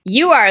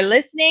You are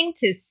listening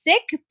to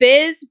Sick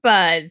Biz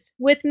Buzz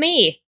with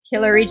me,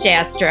 Hillary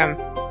Jastrom.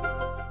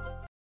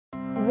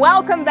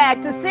 Welcome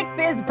back to Sick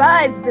Biz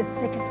Buzz, the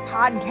sickest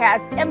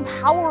podcast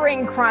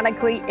empowering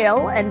chronically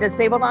ill and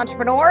disabled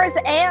entrepreneurs,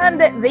 and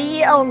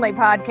the only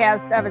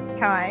podcast of its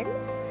kind.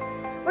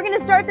 We're going to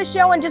start the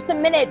show in just a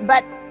minute,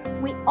 but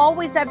we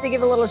always have to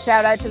give a little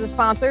shout out to the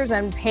sponsors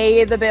and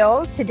pay the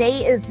bills.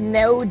 Today is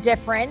no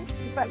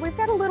different, but we've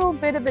got a little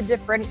bit of a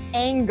different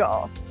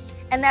angle.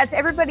 And that's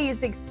everybody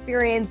is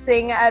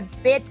experiencing a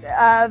bit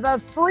of a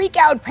freak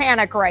out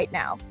panic right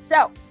now.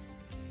 So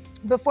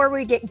before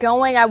we get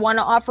going, I want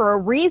to offer a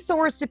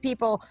resource to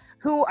people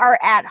who are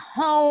at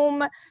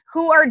home,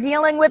 who are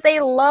dealing with a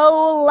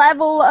low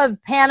level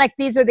of panic.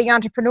 These are the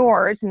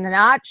entrepreneurs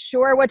not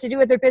sure what to do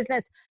with their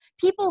business.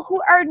 People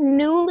who are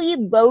newly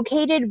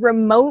located,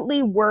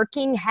 remotely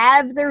working,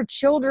 have their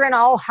children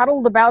all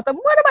huddled about them.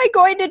 What am I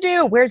going to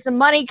do? Where's the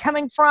money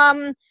coming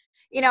from?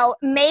 You know,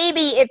 maybe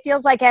it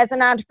feels like as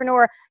an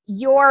entrepreneur,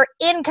 your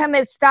income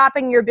is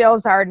stopping, your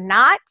bills are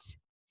not.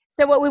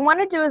 So what we want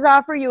to do is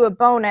offer you a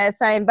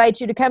bonus. I invite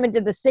you to come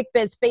into the Sick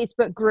Biz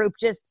Facebook group.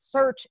 Just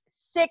search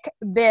Sick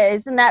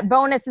Biz, and that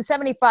bonus is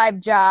 75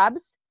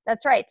 jobs.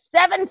 That's right,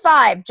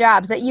 75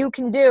 jobs that you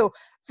can do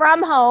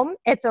from home.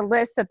 It's a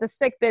list that the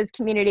Sick Biz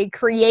community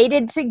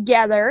created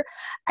together.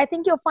 I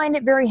think you'll find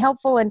it very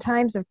helpful in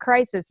times of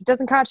crisis. It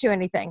doesn't cost you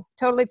anything,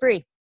 totally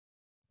free.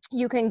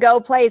 You can go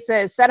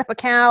places, set up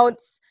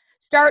accounts,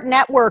 start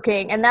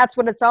networking, and that's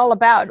what it's all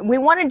about. We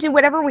want to do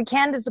whatever we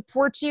can to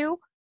support you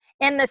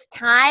in this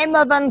time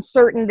of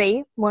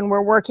uncertainty when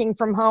we're working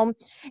from home,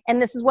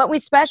 and this is what we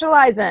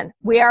specialize in.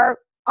 We are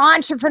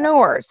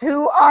entrepreneurs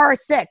who are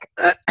sick,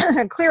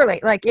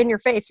 clearly, like in your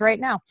face right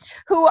now,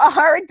 who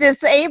are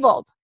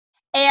disabled,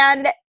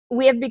 and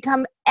we have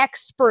become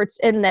experts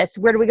in this.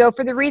 Where do we go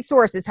for the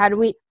resources? How do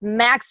we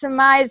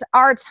maximize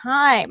our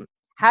time?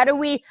 How do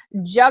we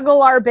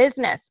juggle our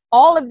business?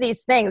 All of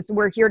these things,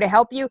 we're here to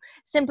help you.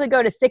 Simply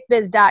go to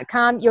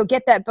sickbiz.com. You'll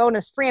get that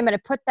bonus free. I'm going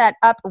to put that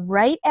up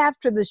right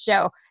after the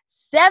show.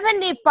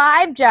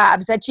 75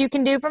 jobs that you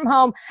can do from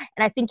home,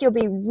 and I think you'll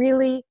be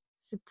really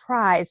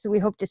surprised. So we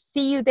hope to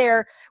see you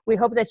there. We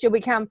hope that you'll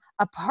become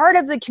a part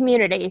of the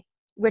community,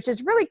 which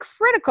is really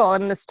critical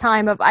in this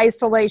time of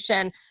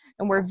isolation,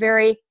 and we're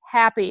very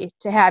happy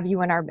to have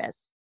you in our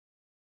midst.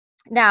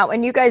 Now,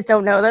 and you guys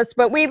don't know this,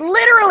 but we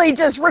literally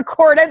just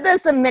recorded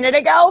this a minute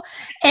ago,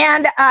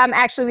 and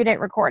actually we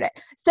didn't record it.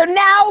 So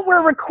now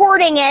we're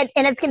recording it,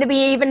 and it's going to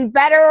be even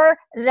better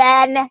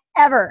than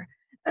ever.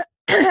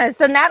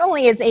 So not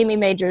only is Amy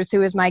Majors,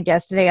 who is my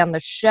guest today on the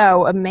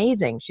show,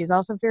 amazing, she's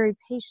also very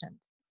patient.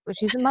 Well,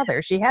 she's a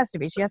mother. She has to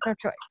be. She has no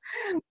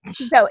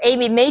choice. So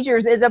Amy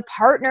Majors is a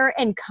partner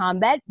in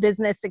Combat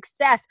Business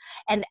Success.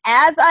 And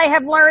as I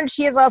have learned,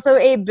 she is also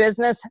a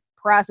business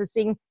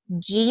processing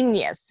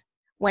genius.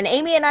 When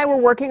Amy and I were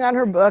working on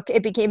her book,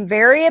 it became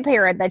very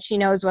apparent that she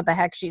knows what the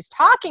heck she's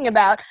talking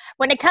about.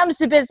 When it comes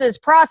to business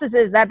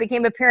processes, that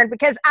became apparent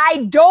because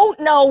I don't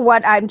know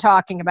what I'm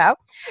talking about.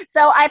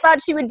 So I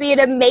thought she would be an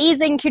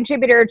amazing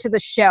contributor to the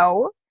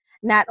show.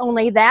 Not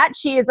only that,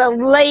 she is a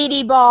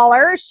lady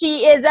baller.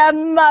 She is a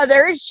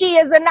mother. She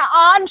is an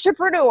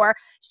entrepreneur.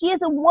 She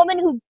is a woman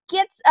who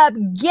gets up,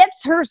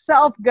 gets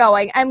herself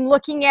going. I'm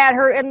looking at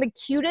her in the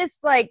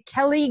cutest, like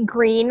Kelly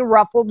green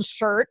ruffled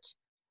shirt.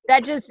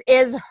 That just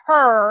is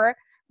her,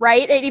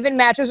 right? It even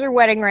matches her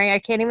wedding ring. I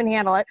can't even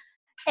handle it.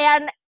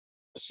 And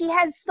she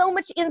has so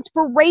much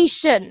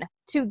inspiration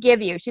to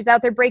give you. She's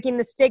out there breaking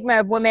the stigma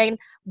of women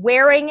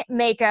wearing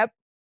makeup,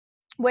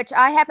 which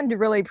I happen to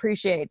really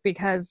appreciate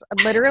because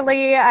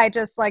literally I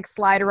just like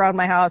slide around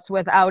my house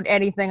without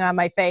anything on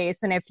my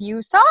face. And if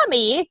you saw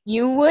me,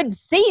 you would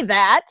see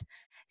that.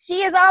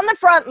 She is on the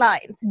front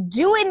lines,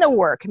 doing the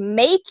work,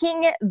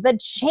 making the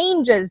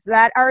changes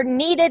that are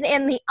needed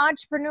in the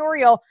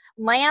entrepreneurial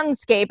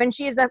landscape. And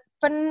she is a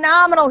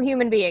phenomenal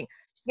human being.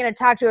 She's going to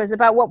talk to us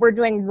about what we're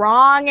doing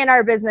wrong in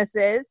our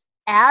businesses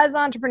as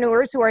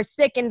entrepreneurs who are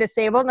sick and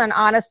disabled. And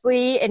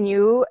honestly, and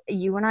you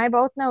and I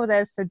both know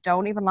this, so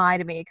don't even lie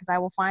to me because I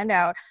will find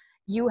out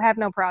you have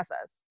no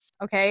process.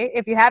 Okay.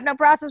 If you have no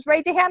process,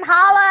 raise your hand,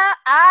 holla.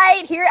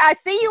 I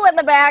see you in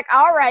the back.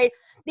 All right.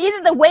 These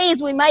are the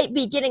ways we might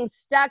be getting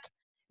stuck.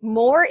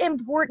 More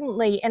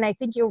importantly, and I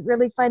think you'll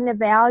really find the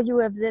value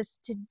of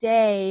this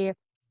today,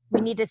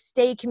 we need to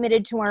stay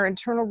committed to our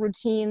internal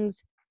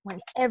routines when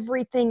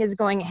everything is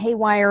going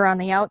haywire on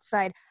the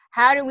outside.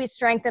 How do we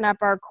strengthen up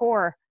our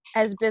core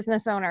as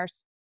business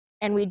owners?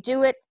 And we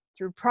do it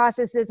through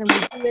processes, and we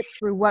do it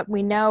through what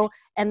we know,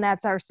 and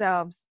that's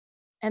ourselves.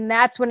 And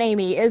that's what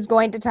Amy is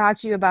going to talk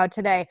to you about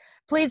today.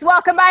 Please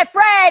welcome my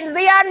friend,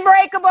 the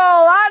unbreakable,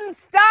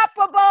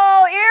 unstoppable,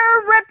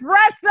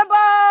 irrepressible,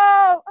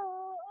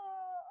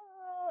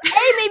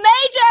 Amy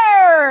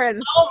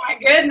Majors. Oh my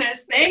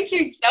goodness. Thank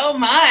you so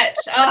much.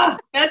 Oh,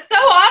 that's so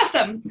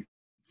awesome.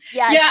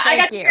 Yes, yeah, I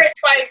got to hear it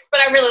twice,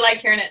 but I really like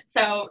hearing it.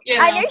 So,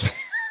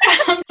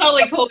 I'm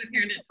totally cool with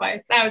hearing it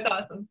twice. That was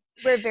awesome.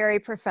 We're very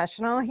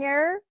professional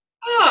here.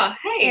 Oh,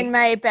 hey. in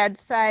my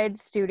bedside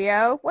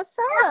studio. What's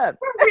up?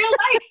 We're real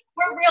life.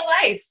 We're real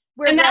life.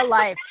 We're And real that's what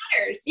life.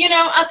 matters.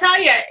 I'll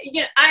tell you,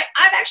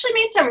 I've actually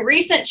made some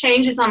recent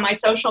changes on my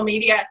social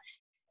media.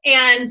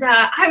 And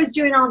I was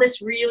doing all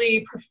this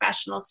really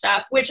professional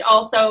stuff, which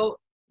also,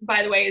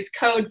 by the way, is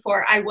code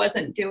for I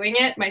wasn't doing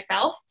it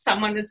myself.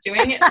 Someone was doing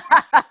it.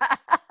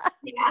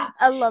 Yeah.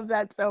 I love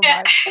that so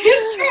much.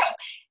 It's true.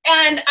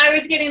 And I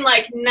was getting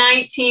like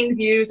 19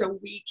 views a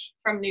week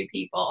from new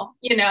people,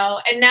 and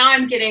now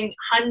I'm getting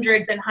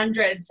hundreds and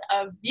hundreds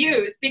of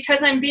views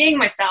because I'm being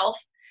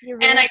myself.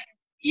 And I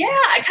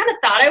kind of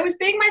thought I was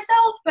being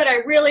myself, but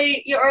I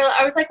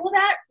was like, well,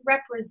 that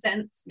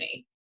represents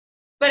me.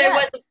 But it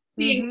wasn't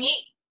being me,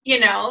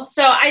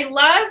 So I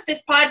love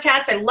this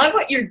podcast. I love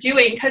what you're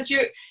doing because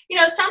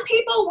some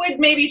people would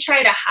maybe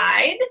try to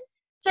hide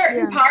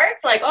certain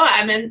parts, like, oh,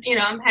 I'm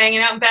hanging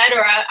out in bed,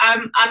 or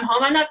I'm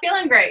home, I'm not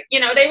feeling great.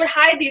 They would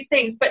hide these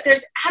things, but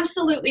there's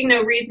absolutely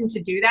no reason to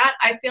do that.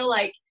 I feel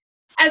like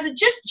as a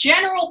just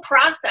general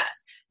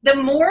process, the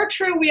more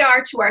true we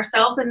are to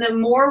ourselves and the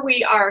more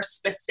we are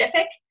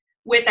specific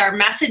with our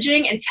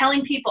messaging and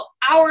telling people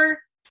our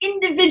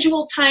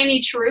individual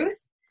tiny truth,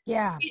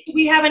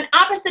 we have an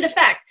opposite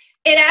effect.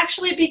 It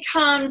actually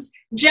becomes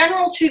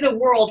general to the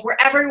world where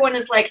everyone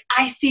is like,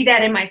 I see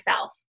that in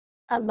myself.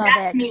 I love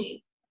That's it.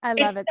 me. I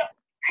love it.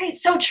 Right.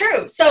 So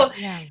true. So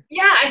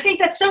I think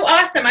that's so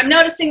awesome. I'm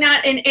noticing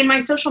that in my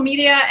social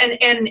media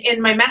and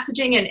in my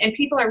messaging and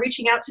people are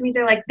reaching out to me.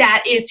 They're like,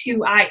 that is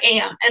who I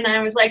am. And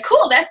I was like,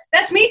 cool,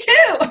 that's me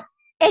too.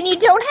 And you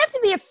don't have to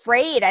be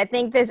afraid. I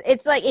think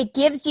it's like, it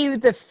gives you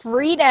the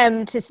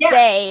freedom to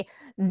say,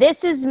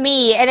 this is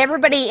me. And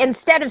everybody,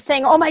 instead of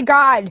saying, oh my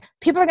God,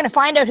 people are going to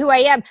find out who I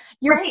am,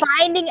 you're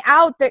finding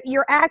out that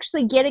you're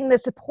actually getting the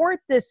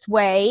support this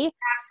way,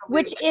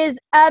 which is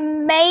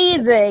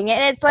amazing.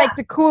 And it's like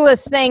the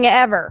coolest thing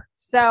ever.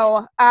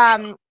 So,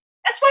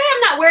 that's why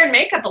I'm not wearing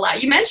makeup a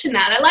lot. You mentioned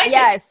that. I like it.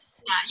 Yes.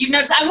 Yeah, you've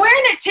noticed. I'm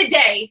wearing it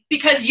today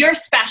because you're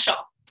special.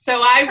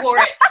 So I wore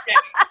it today.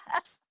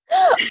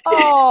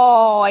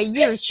 Oh,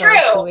 you're it's so true.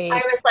 Sweet. I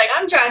was like,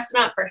 I'm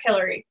dressing up for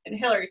Hillary and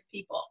Hillary's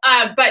people.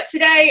 But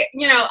today,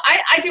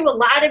 I do a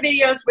lot of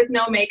videos with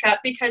no makeup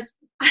because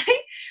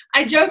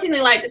I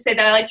jokingly like to say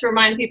that I like to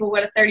remind people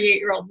what a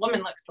 38-year-old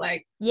woman looks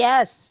like.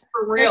 Yes.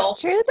 For real.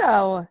 It's true,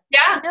 though.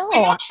 Yeah. We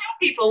don't show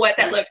people what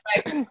that looks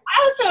like. I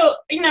also,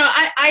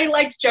 I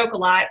like to joke a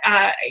lot.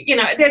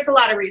 There's a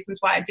lot of reasons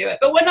why I do it.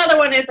 But one other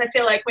one is I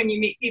feel like when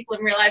you meet people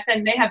in real life,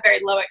 then they have very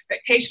low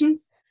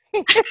expectations.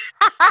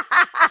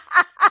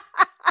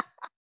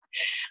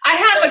 I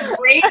have a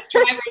great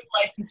driver's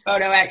license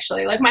photo,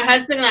 actually. Like my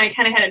husband and I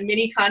kind of had a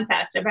mini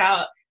contest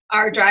about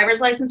our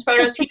driver's license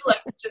photos.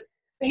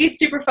 He's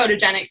super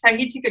photogenic. So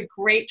he took a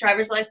great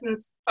driver's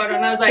license photo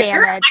and I was like, I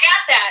got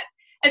that.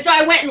 And so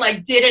I went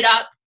and did it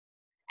up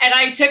and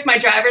I took my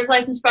driver's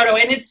license photo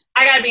and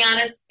I gotta be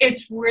honest,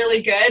 it's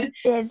really good.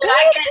 Is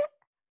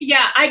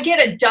it? I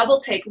get a double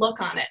take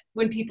look on it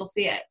when people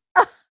see it.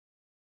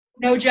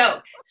 No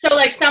joke. So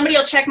somebody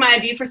will check my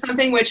ID for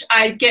something, which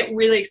I get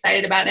really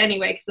excited about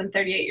anyway, because I'm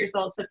 38 years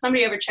old. So if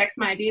somebody ever checks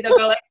my ID, they'll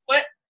go like,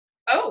 what?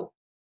 Oh,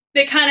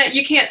 they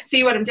you can't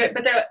see what I'm doing,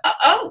 but they're like,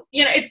 oh,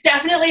 it's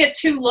definitely a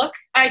 2-look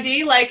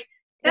ID. Like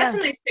that's a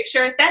nice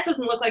picture. That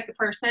doesn't look like the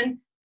person.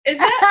 Is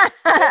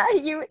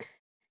it?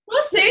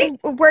 We'll see.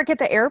 Work at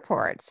the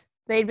airport.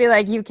 They'd be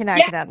like, you cannot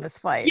get on this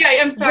flight. Yeah,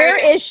 I'm sorry.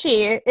 Where is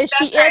she? Is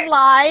she in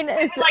line?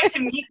 I'd like to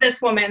meet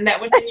this woman that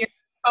was in your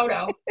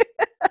photo.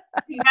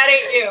 That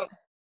ain't you.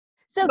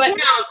 So give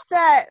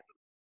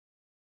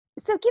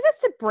us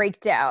the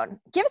breakdown.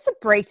 Give us a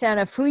breakdown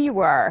of who you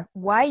are,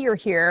 why you're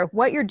here,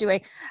 what you're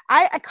doing.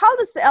 I call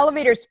this the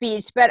elevator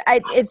speech, but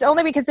it's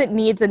only because it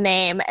needs a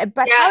name.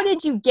 But how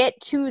did you get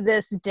to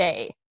this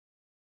day?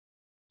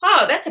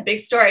 Oh, that's a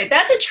big story.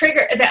 That's a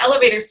trigger, the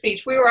elevator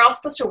speech. We were all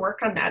supposed to work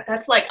on that.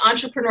 That's like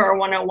Entrepreneur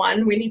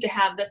 101. We need to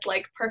have this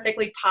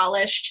perfectly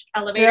polished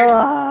elevator speech.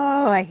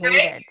 Oh, I hate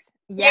it.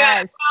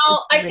 Yes. Yeah,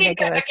 well, I think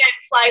that, again,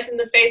 flies in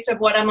the face of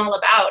what I'm all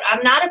about.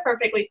 I'm not a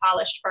perfectly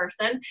polished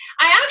person.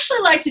 I actually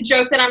like to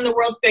joke that I'm the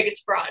world's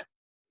biggest fraud.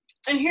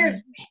 And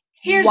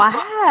here's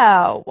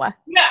wow. Why.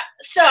 Yeah.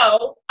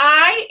 So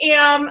I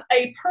am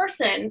a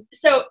person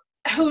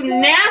who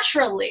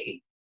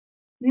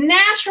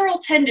natural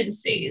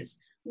tendencies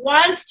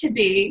wants to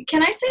be,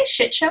 can I say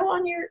shit show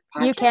on your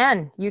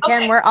podcast? You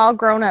can. We're all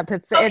grown up.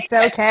 It's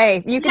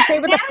okay. You can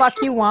say what the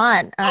fuck you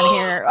want on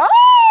here.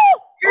 Oh!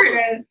 Here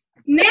it is.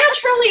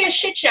 Naturally, a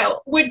shit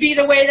show would be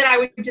the way that I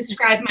would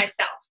describe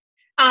myself.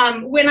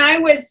 When I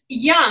was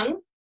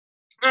young,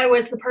 I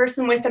was the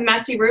person with a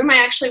messy room. I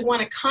actually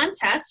won a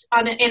contest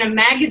in a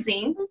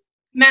magazine,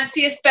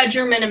 Messiest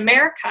Bedroom in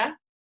America.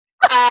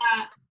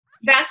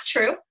 That's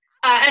true.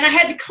 And I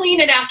had to clean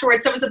it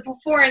afterwards. So it was a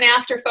before and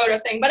after photo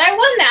thing. But I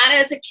won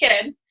that as a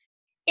kid.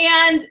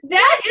 And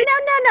that is...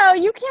 No.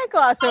 You can't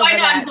gloss over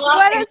that.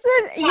 What is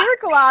it? You're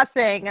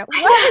glossing.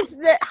 What is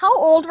that? How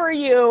old were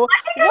you?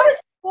 I think I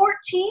was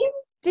 14.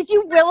 Did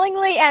you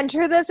willingly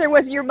enter this, or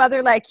was your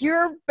mother like,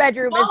 your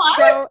bedroom is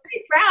so... I was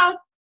pretty proud.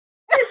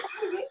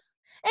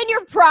 And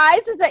your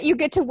prize is that you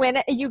get to win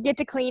it. You get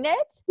to clean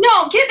it.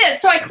 No, get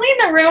this. So I cleaned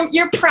the room.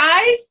 Your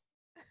prize.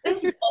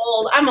 This is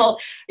old. I'm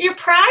old. Your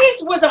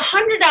prize was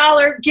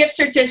 $100 gift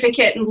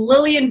certificate in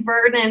Lillian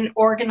Vernon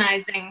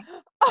organizing.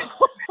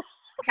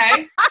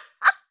 Okay.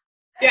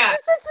 Yeah. This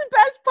is the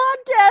best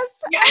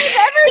podcast I've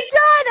ever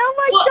done. Oh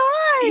my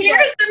God.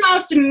 Here's the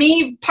most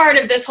me part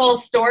of this whole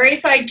story.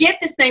 So I get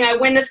this thing. I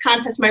win this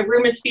contest. My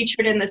room is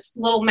featured in this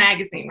little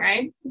magazine,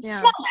 right? It's a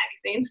small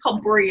magazine. It's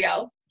called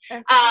Brio.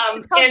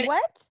 It's called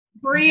what?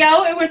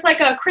 Brio. It was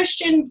like a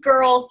Christian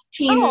girls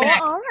teen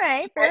magazine. All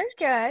right. Very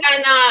good.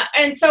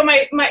 And so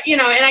my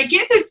and I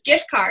get this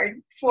gift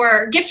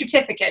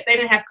certificate. They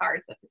didn't have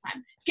cards at the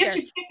time. Gift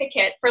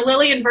certificate for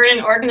Lillian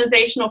Vernon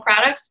organizational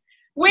products,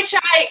 which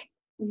I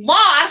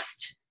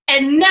lost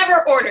and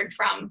never ordered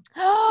from.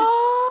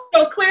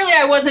 So clearly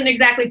I wasn't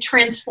exactly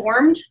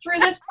transformed through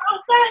this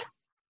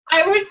process.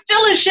 I was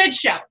still a shit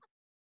show.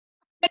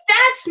 But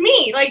that's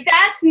me. Like,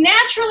 that's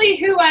naturally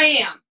who I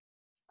am.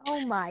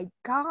 Oh my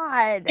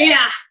God.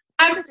 Yeah.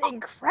 This is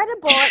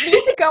incredible. It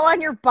needs to go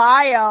on your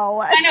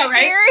bio. I know,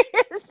 right?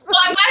 Seriously. Well,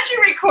 I'm glad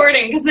you're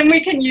recording because then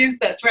we can use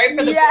this, right?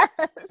 For the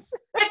But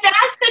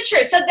that's the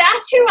truth. So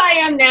that's who I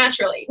am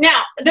naturally.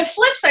 Now, the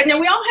flip side,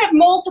 we all have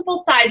multiple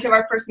sides of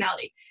our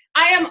personality.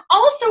 I am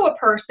also a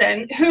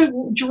person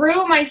who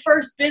drew my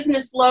first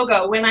business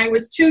logo when I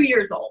was 2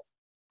 years old.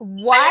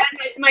 What?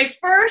 My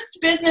first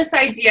business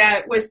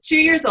idea was 2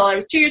 years old. I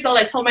was 2 years old.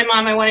 I told my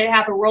mom I wanted to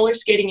have a roller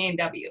skating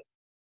A&W.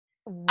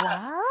 Wow.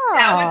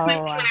 That was my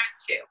thing when I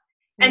was 2.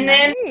 And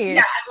then,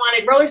 I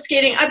wanted roller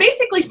skating. I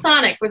basically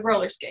Sonic with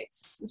roller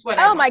skates is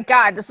what I wanted. My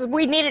God.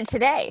 We need it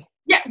today.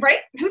 Yeah, right?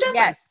 Who doesn't?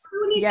 Yes.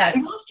 Who needs that?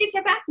 And roller skates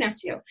are back now,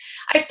 too.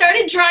 I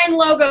started drawing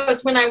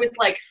logos when I was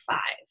like 5.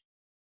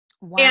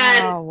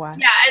 Wow.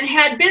 And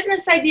had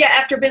business idea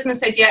after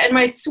business idea. And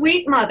my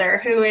sweet mother,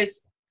 who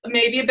is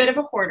maybe a bit of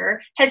a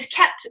hoarder, has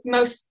kept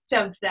most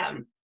of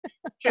them,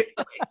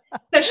 truthfully.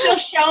 So she'll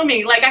show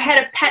me, like I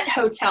had a pet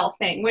hotel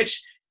thing,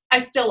 which I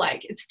still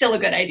like. It's still a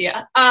good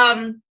idea.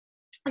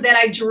 That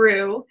I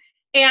drew.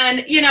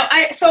 And,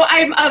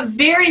 I'm a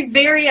very,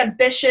 very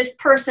ambitious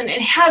person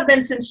and have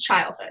been since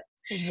childhood.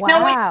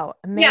 Wow.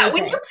 Amazing. Yeah,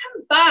 when you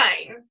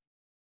combine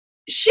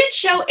shit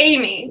show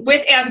Amy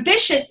with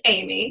ambitious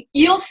Amy,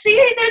 you'll see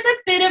there's a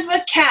bit of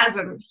a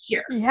chasm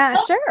here. Yeah,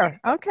 sure.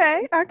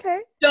 Okay.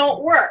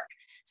 Don't work.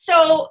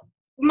 So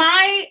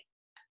I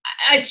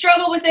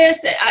struggle with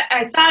this.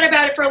 I thought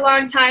about it for a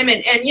long time,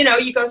 and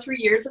you go through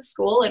years of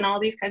school and all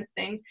these kinds of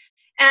things.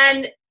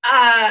 And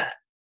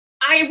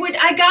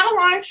I got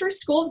along through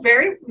school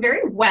very,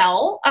 very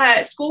well.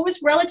 School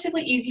was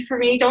relatively easy for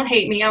me. Don't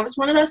hate me. I was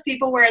one of those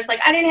people where it's like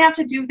I didn't have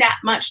to do that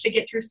much to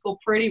get through school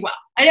pretty well.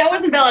 I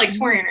wasn't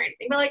valedictorian or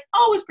anything, but it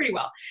was pretty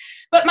well.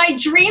 But my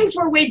dreams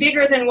were way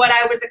bigger than what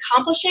I was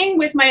accomplishing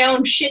with my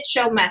own shit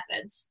show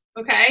methods.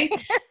 Okay.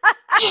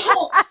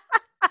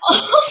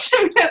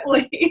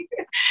 Ultimately,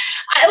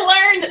 I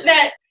learned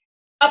that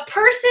a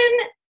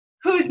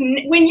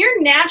person when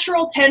your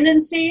natural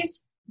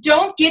tendencies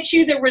don't get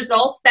you the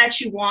results that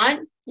you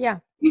want,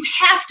 you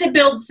have to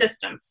build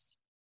systems.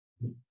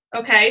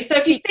 Okay, so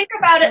if you think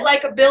about it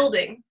like a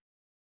building,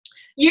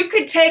 you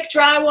could take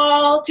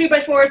drywall,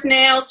 2x4s,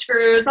 nails,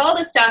 screws, all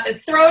this stuff, and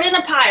throw it in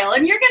a pile,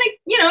 and you're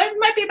gonna, it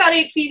might be about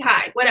 8 feet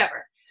high,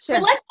 whatever. Sure.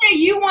 But let's say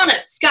you want a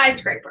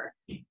skyscraper.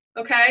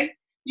 Okay,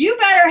 you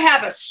better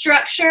have a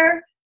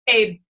structure,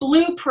 a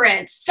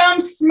blueprint, some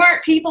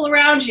smart people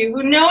around you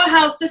who know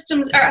how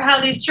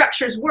these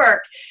structures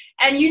work.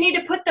 And you need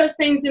to put those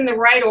things in the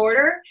right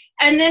order.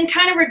 And then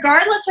kind of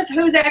regardless of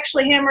who's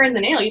actually hammering the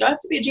nail, you don't have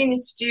to be a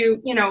genius to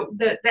do,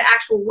 the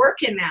actual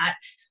work in that.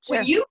 Sure.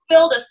 When you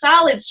build a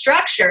solid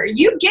structure,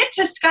 you get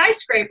to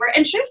skyscraper.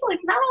 And truthfully,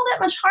 it's not all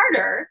that much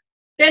harder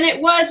than it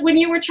was when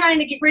you were trying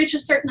to reach a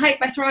certain height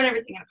by throwing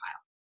everything in a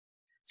pile.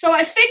 So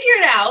I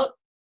figured out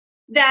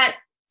that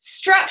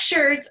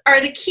structures are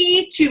the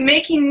key to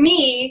making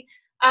me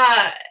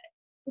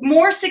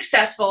more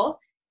successful.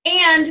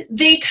 And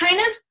they kind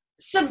of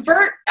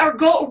subvert or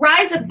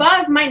rise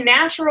above my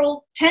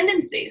natural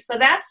tendencies. So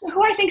that's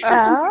who I think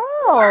systems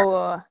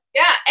are.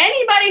 Yeah,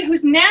 anybody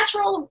whose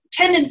natural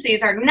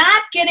tendencies are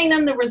not getting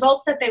them the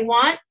results that they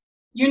want,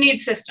 you need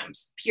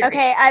systems, period.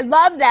 Okay, I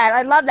love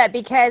that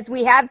because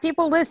we have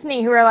people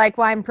listening who are like,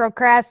 well, I'm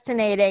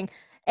procrastinating.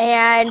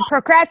 And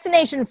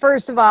procrastination,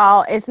 first of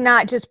all, is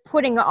not just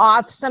putting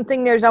off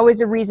something. There's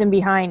always a reason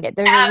behind it.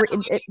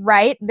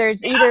 Right?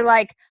 There's either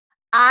like,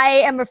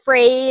 I am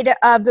afraid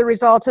of the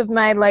results of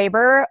my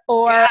labor,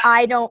 or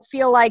I don't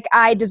feel like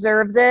I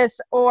deserve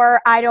this,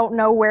 or I don't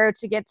know where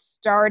to get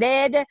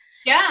started.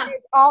 Yeah.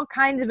 There's all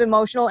kinds of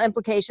emotional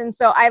implications.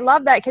 So I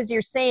love that because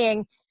you're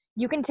saying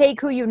you can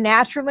take who you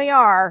naturally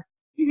are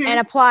and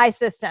apply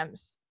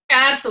systems.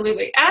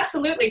 Absolutely.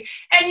 Absolutely.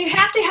 And you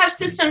have to have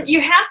systems.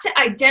 You have to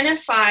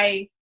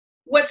identify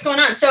what's going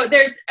on. So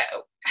there's,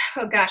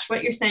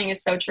 what you're saying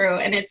is so true.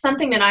 And it's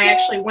something that I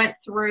actually went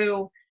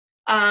through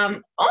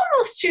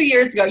almost 2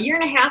 years ago, year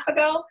and a half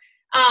ago,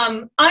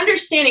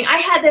 understanding I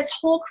had this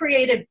whole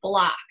creative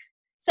block.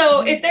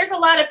 So if there's a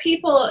lot of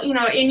people,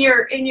 in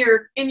your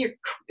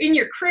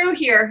crew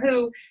here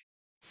who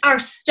are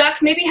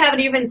stuck, maybe haven't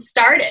even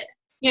started,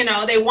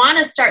 they want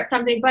to start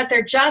something, but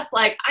they're just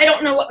like, I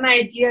don't know what my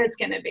idea is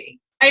going to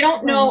be. I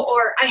don't know,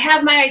 or I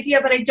have my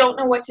idea, but I don't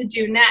know what to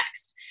do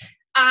next.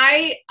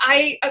 I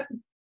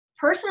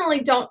personally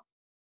don't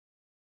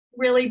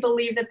really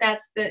believe that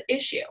that's the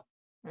issue.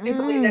 I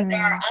believe that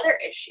there are other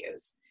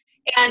issues.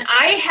 And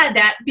I had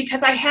that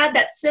because I had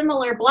that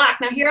similar block.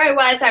 Now here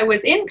I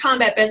was in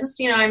combat business.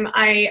 I'm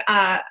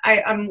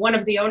one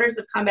of the owners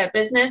of Combat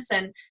Business,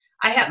 and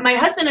my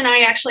husband and I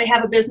actually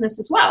have a business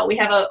as well. We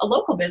have a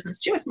local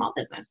business too, a small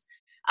business.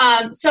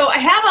 So I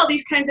have all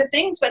these kinds of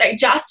things, but I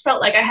just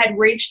felt like I had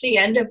reached the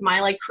end of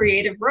my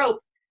creative rope,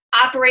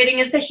 operating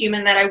as the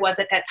human that I was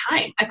at that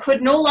time. I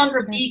could no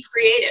longer be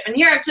creative. And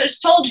here I've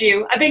just told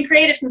you, I've been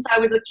creative since I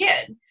was a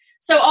kid.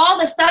 So all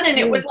of a sudden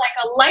it was like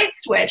a light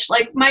switch,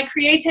 like my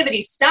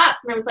creativity stopped,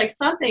 and I was like,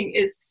 something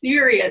is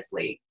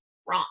seriously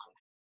wrong.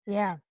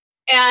 Yeah.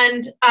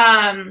 And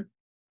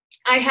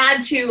I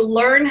had to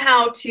learn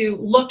how to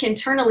look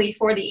internally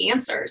for the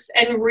answers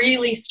and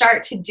really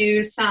start to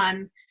do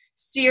some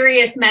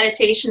serious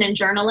meditation and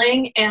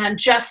journaling and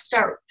just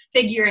start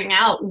figuring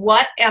out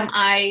what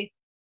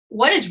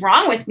is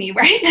wrong with me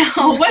right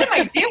now? What am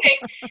I doing?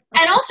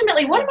 And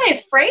ultimately, what am I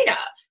afraid of?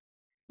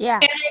 Yeah.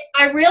 And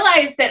I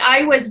realized that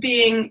I was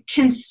being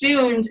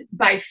consumed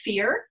by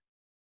fear.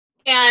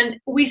 And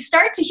we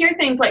start to hear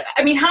things like,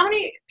 how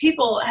many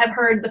people have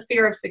heard the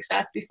fear of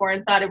success before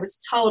and thought it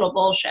was total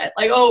bullshit?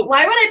 Like, oh,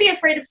 why would I be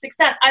afraid of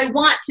success? I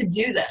want to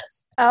do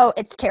this. Oh,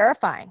 it's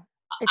terrifying.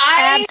 It's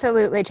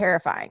absolutely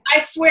terrifying. I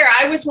swear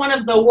I was one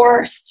of the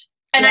worst,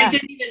 and I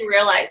didn't even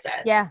realize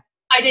it. Yeah.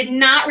 I did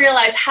not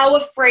realize how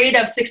afraid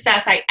of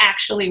success I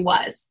actually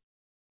was.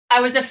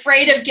 I was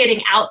afraid of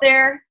getting out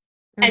there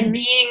and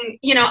being,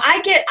 I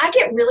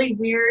get really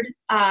weird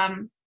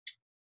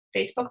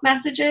Facebook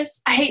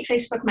messages. I hate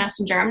Facebook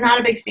Messenger. I'm not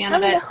a big fan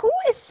of it. Who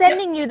is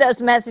sending you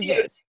those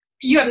messages?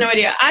 You have no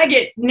idea. I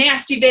get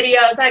nasty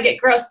videos. I get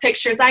gross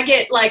pictures. I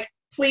get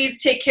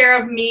please take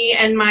care of me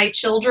and my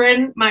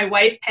children. My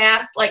wife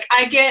passed.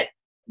 I get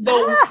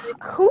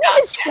who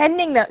is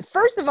sending them?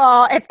 First of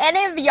all, if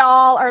any of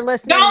y'all are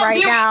listening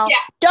now,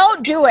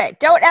 don't do it.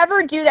 Don't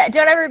ever do that.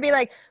 Don't ever be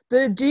like,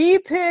 the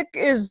D-pic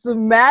is the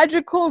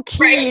magical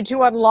key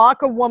to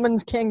unlock a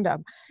woman's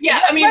kingdom.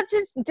 Yeah, let's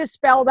just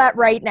dispel that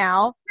right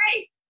now.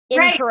 Right.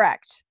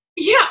 Incorrect.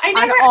 Yeah, I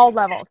never. On all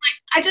levels.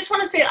 I just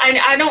want to say,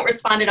 I don't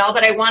respond at all,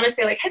 but I want to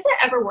say, has that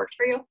ever worked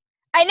for you?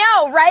 I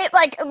know, right?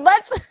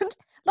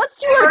 Let's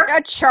do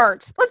a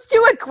chart. Let's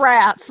do a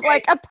graph,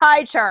 like a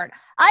pie chart.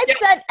 I've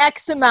sent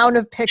X amount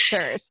of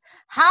pictures.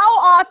 How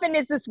often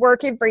is this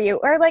working for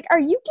you? Or are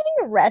you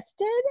getting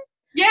arrested?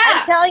 Yeah.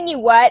 I'm telling you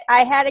what,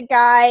 I had a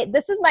guy,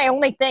 this is my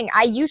only thing.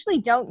 I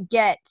usually don't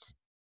get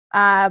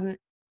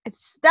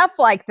stuff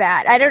like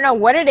that. I don't know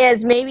what it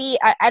is. Maybe,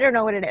 I don't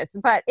know what it is.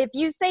 But if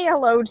you say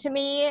hello to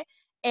me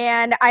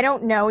and I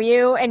don't know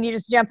you and you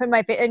just jump in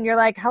my face and you're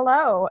like,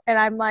 hello. And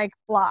I'm like,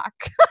 block.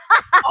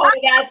 Oh,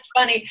 that's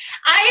funny.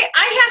 I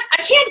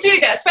can't do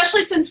that,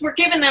 especially since we're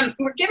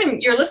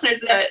giving your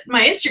listeners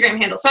my Instagram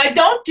handle. So I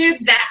don't do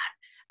that.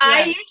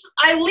 Yeah.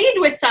 I lead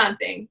with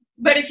something,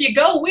 but if you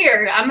go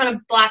weird, I'm going to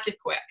block it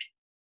quick.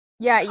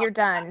 Yeah, you're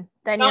done.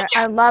 Then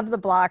I love the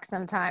block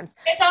sometimes.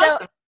 It's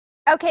awesome.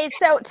 Okay,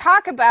 so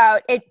talk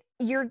about it.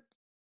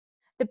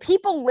 The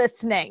people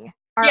listening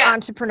are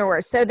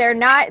entrepreneurs. So they're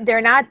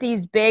not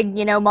these big,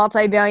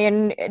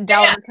 multi-billion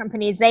dollar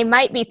companies. They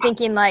might be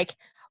thinking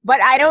but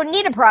I don't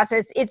need a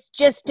process. It's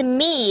just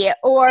me.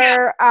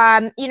 Or,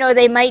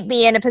 they might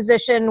be in a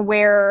position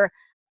where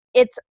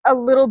it's a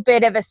little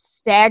bit of a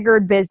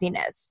staggered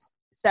busyness.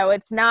 So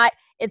it's not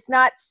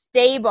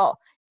stable.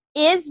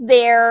 Is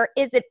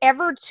it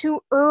ever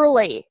too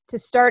early to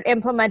start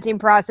implementing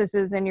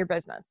processes in your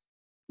business?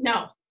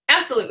 No,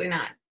 absolutely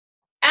not.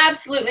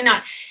 Absolutely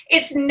not.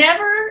 It's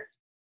never,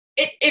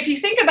 if you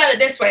think about it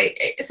this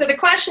way, so the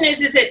question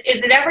is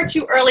it ever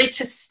too early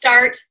to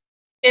start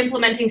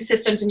implementing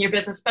systems in your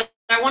business? But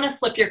I want to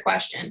flip your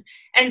question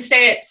and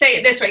say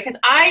it this way, because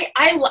I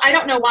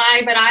don't know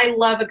why, but I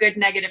love a good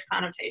negative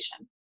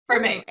connotation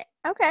for me.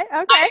 Okay.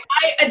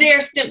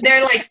 They're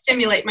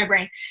stimulate my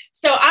brain.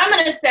 So I'm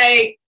going to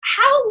say,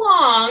 how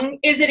long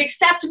is it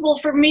acceptable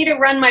for me to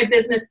run my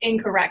business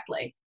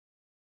incorrectly?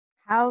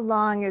 How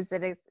long is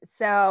it?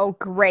 So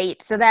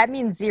great. So that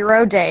means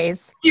 0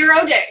 days.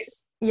 0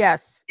 days.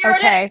 Yes. 0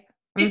 okay.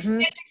 Days.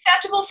 It's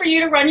acceptable for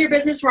you to run your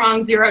business wrong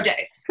 0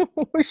 days.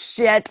 Oh,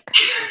 shit.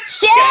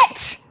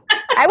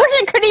 I wish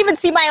I couldn't even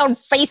see my own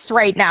face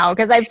right now,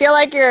 because I feel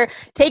like you're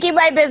taking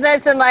my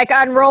business and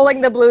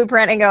unrolling the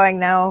blueprint and going,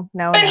 no.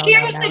 But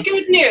here's the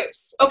good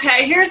news.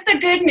 Okay, here's the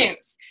good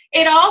news.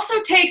 It also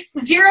takes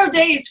 0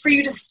 days for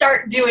you to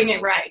start doing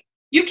it right.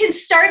 You can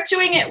start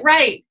doing it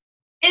right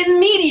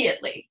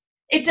immediately.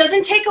 It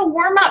doesn't take a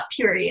warm-up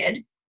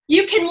period.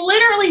 You can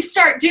literally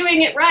start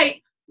doing it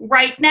right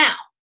now.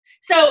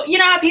 So,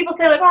 how people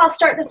say I'll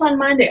start this on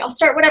Monday. I'll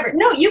start whatever.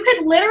 No, you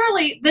could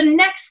literally, the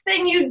next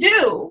thing you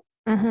do,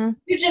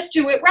 you just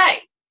do it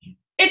right.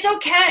 It's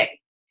okay.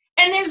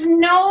 And there's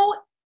no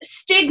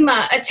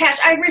stigma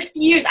attached. I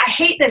refuse. I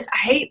hate this. I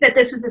hate that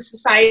this is a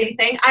society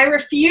thing. I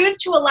refuse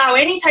to allow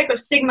any type of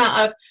stigma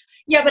of,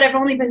 yeah, but I've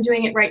only been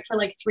doing it right for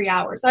like 3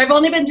 hours. Or I've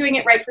only been doing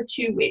it right for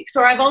 2 weeks.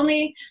 Or I've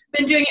only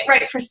been doing it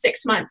right for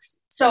 6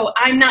 months. So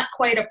I'm not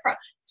quite a pro.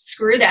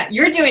 Screw that.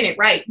 You're doing it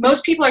right.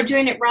 Most people are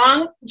doing it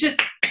wrong.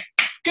 Just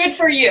good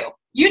for you.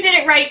 You did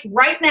it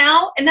right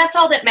now. And that's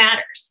all that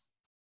matters.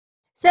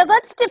 So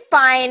let's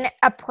define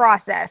a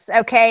process,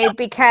 okay?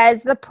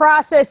 Because the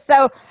process,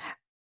 so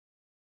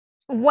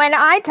when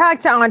I talk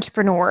to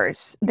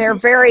entrepreneurs, they're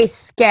very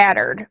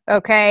scattered,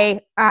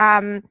 okay?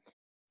 And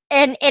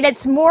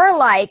it's more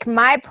like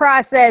my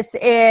process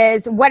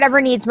is whatever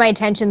needs my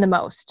attention the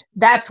most.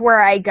 That's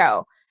where I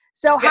go.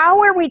 So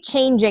how are we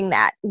changing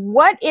that?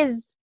 What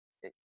is,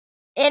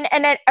 and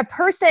a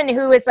person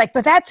who is like,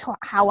 but that's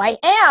how I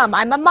am.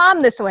 I'm a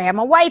mom this way. I'm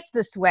a wife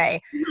this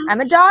way.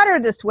 I'm a daughter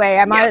this way.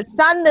 I'm a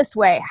son this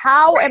way.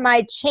 How am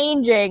I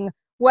changing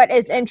what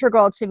is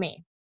integral to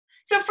me?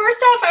 So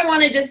first off, I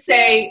want to just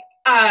say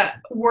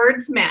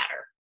words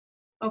matter.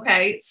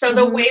 Okay. So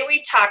the way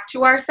we talk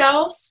to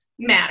ourselves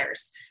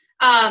matters.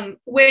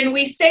 When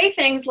we say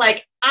things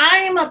like,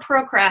 I'm a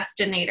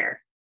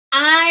procrastinator,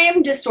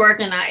 I'm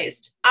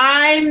disorganized,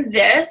 I'm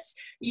this,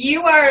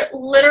 you are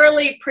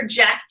literally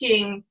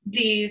projecting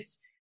these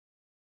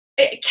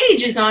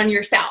cages on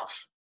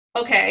yourself.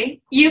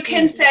 Okay. You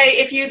can say,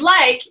 if you'd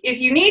like, if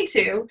you need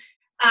to,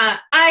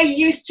 I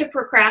used to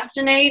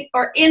procrastinate,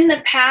 or in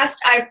the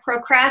past I've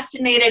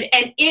procrastinated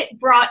and it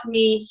brought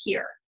me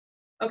here.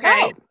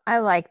 Okay. Oh, I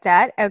like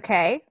that.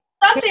 Okay.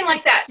 Something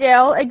like that.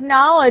 Still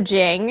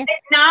acknowledging.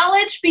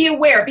 Acknowledge, be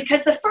aware,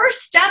 because the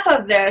first step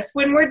of this,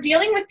 when we're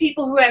dealing with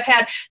people who have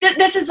had,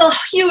 this is a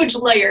huge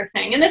layer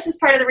thing. And this is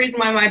part of the reason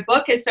why my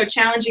book is so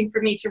challenging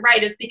for me to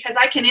write, is because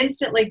I can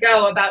instantly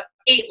go about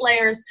 8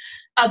 layers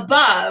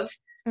above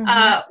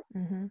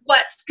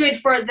what's good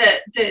for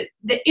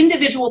the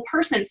individual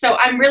person. So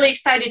I'm really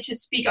excited to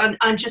speak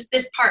on just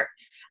this part.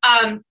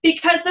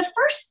 Because the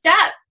first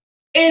step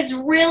is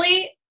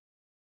really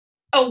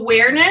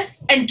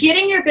awareness and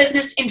getting your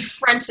business in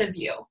front of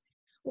you.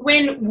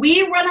 When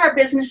we run our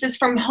businesses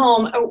from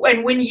home,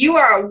 and when you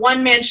are a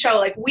one-man show,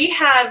 like we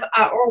have,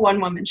 or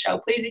one-woman show,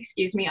 please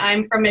excuse me,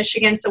 I'm from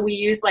Michigan, so we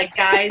use like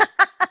guys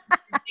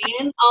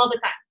all the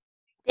time.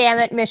 Damn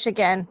it,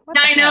 Michigan.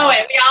 I know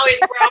it. We're always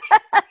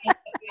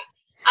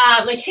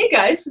like, hey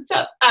guys, what's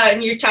up?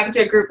 And you're talking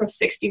to a group of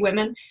 60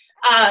 women.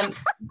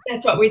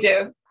 That's what we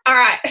do. All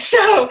right.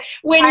 So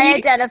when I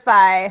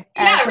identify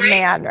as a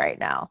man right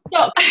now.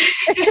 So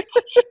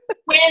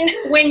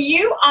when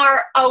you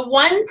are a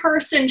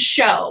one-person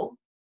show,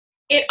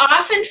 it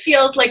often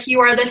feels like you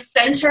are the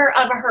center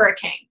of a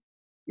hurricane,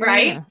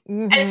 right?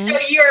 And so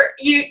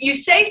you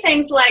say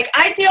things like,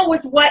 I deal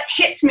with what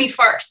hits me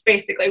first,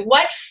 basically.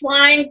 What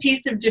flying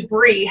piece of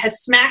debris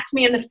has smacked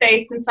me in the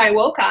face since I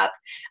woke up?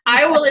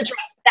 I will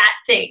address that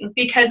thing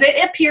because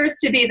it appears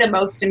to be the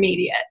most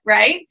immediate,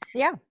 right?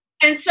 Yeah.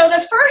 And so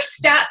the first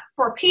step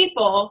for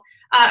people,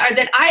 or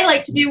that I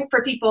like to do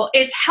for people,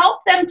 is help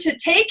them to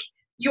take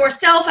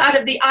yourself out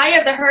of the eye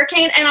of the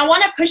hurricane, and I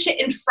want to push it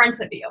in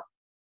front of you.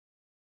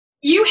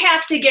 You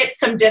have to get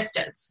some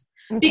distance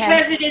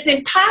because it is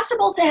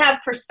impossible to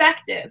have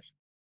perspective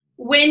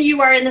when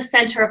you are in the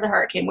center of the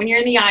hurricane, when you're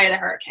in the eye of the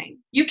hurricane.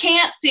 You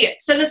can't see it.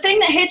 So the thing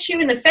that hits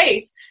you in the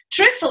face,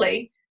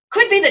 truthfully,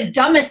 could be the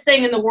dumbest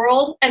thing in the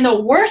world and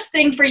the worst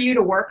thing for you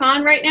to work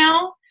on right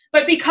now.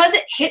 But because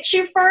it hits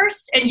you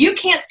first and you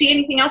can't see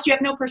anything else, you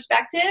have no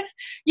perspective,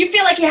 you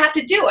feel like you have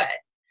to do it.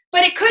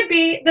 But it could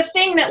be the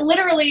thing that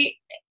literally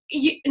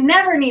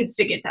never needs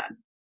to get done.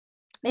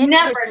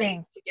 Never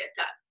needs to get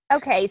done.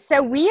 Okay,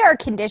 so we are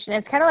conditioned.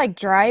 It's kind of like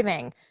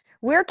driving.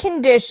 We're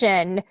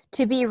conditioned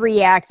to be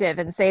reactive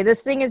and say,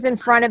 this thing is in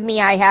front of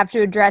me, I have to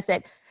address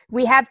it.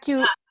 We have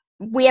to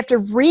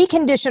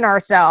recondition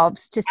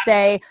ourselves to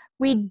say,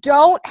 we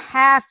don't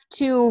have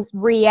to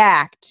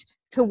react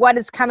to what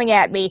is coming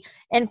at me.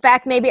 In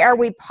fact, maybe are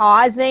we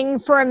pausing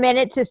for a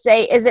minute to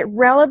say, is it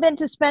relevant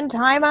to spend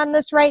time on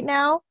this right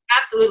now?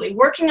 Absolutely.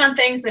 Working on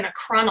things in a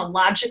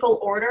chronological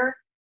order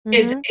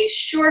is a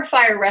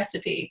surefire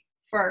recipe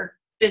for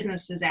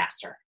business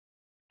disaster.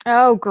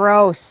 Oh,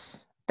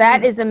 gross.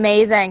 That is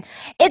amazing.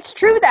 It's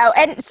true, though.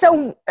 And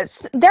so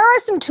there are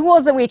some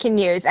tools that we can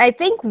use. I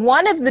think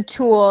one of the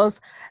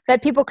tools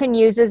that people can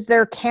use is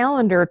their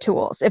calendar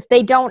tools. If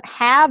they don't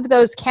have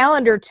those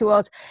calendar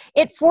tools,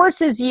 it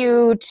forces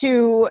you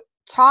to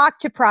talk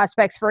to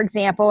prospects, for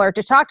example, or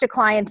to talk to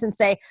clients and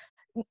say,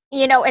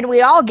 you know, and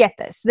we all get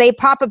this. They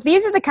pop up.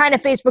 These are the kind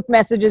of Facebook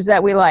messages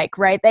that we like,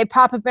 right? They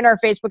pop up in our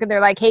Facebook and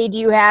they're like, hey, do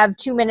you have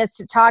 2 minutes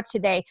to talk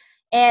today?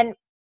 And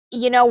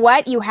you know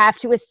what? You have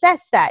to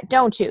assess that,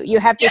 don't you? You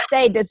have to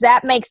say, does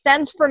that make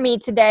sense for me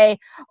today?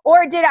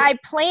 Or did I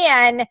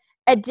plan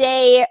a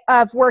day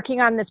of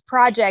working on this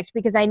project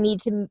because I need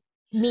to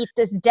meet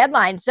this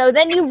deadline? So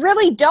then you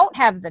really don't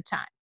have the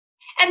time.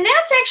 And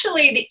that's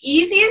actually the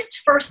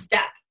easiest first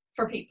step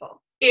for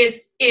people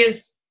is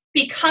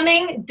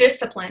becoming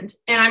disciplined.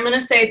 And I'm going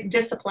to say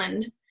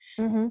disciplined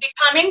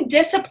Becoming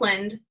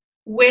disciplined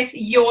with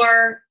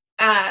your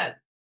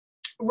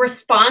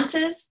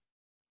responses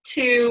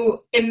to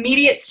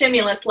immediate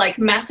stimulus like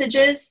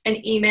messages and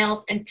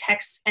emails and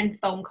texts and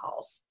phone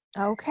calls.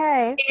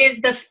 Okay. It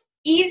is the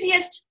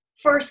easiest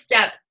first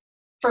step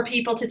for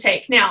people to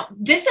take. Now,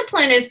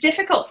 discipline is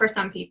difficult for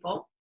some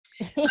people,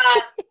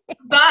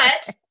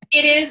 but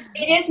it is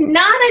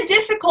not a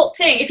difficult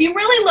thing. If you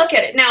really look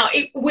at it now,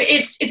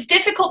 it's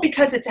difficult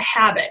because it's a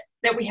habit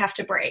that we have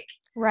to break.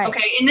 Right.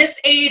 Okay. In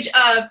this age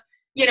of,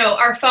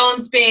 our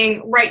phones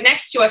being right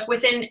next to us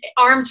within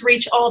arm's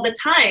reach all the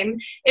time,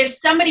 if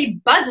somebody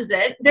buzzes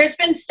it, there's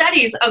been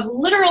studies of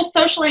literal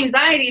social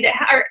anxiety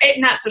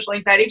not social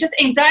anxiety, just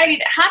anxiety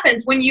that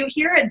happens when you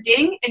hear a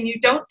ding and you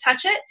don't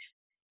touch it,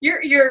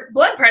 your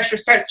blood pressure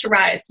starts to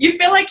rise. You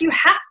feel like you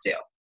have to.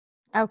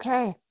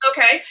 Okay.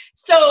 Okay.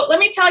 So let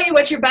me tell you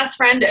what your best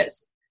friend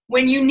is.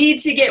 When you need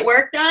to get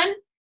work done,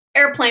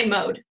 airplane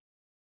mode.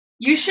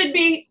 You should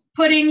be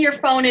putting your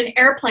phone in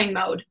airplane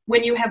mode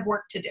when you have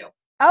work to do.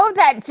 Oh,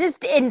 that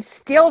just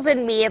instills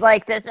in me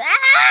like this.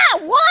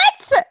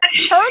 What? Turn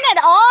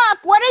it off.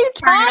 What are you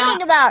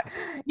talking about?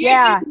 You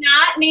do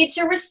not need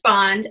to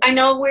respond. I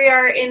know we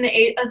are in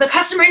the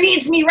customer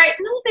needs me, right?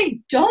 No,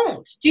 they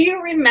don't. Do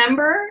you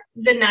remember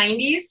the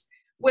 90s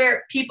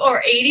where people,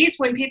 or 80s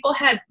when people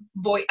had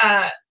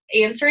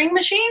answering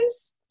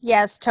machines?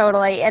 Yes,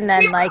 totally. And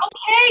then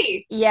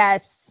okay.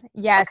 Yes.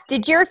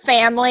 Did your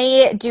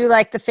family do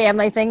like the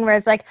family thing where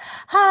it's like,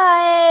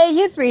 hi,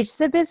 you've reached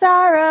the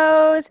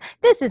Bizarros.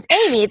 This is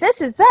Amy.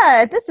 Please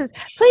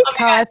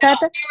call us up.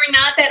 We were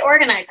not that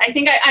organized. I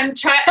think I'm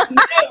trying.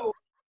 No,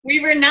 we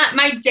were not.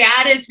 My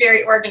dad is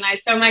very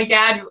organized. So my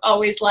dad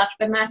always left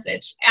the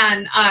message.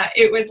 And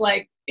it was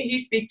like, he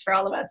speaks for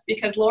all of us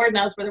because Lord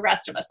knows where the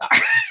rest of us are.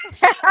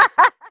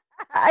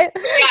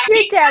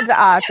 Your dad's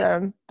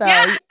awesome. Though.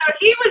 Yeah, so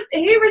he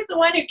was the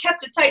one who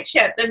kept a tight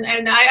ship,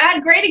 and I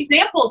had great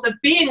examples of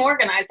being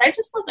organized. I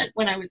just wasn't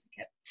when I was a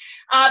kid.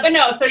 But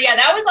no, so yeah,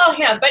 that was all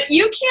him. But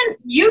you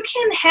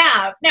can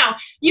have now.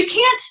 You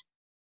can't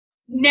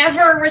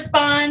never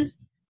respond,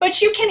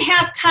 but you can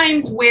have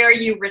times where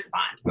you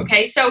respond.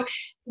 Okay, so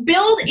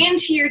build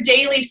into your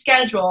daily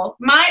schedule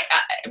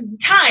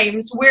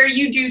times where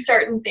you do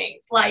certain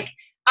things. Like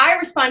I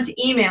respond to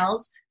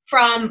emails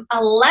from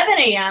 11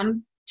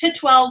 a.m. to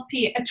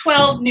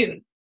 12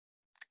 noon.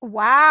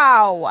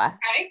 Wow.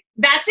 Okay.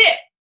 That's it.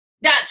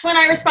 That's when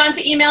I respond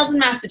to emails and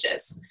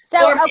messages.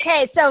 So,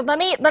 so let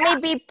me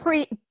be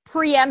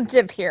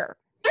preemptive here.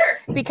 Sure.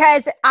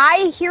 Because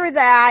I hear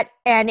that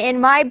and in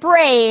my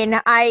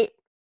brain, I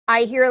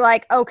hear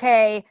like,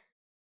 okay,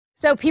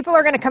 so people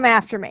are going to come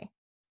after me.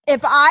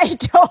 If I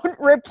don't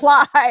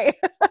reply,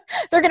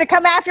 they're going to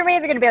come after me.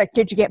 They're going to be like,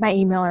 did you get my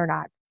email or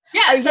not?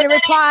 Yeah, are you going to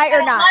reply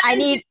or not? I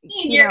need.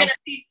 You're going to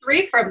see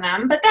 3 from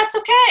them, but that's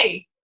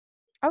okay.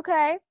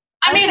 Okay.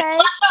 I mean,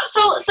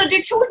 so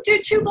do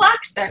two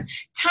blocks then.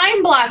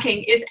 Time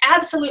blocking is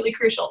absolutely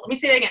crucial. Let me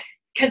say that again,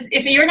 because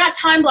if you're not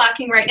time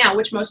blocking right now,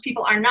 which most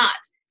people are not,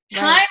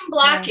 time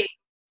blocking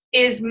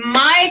is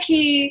my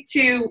key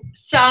to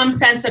some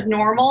sense of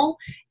normal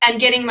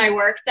and getting my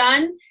work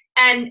done.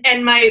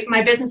 And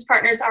my business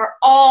partners are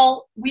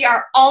all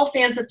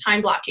fans of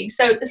time blocking.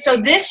 So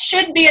this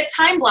should be a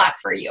time block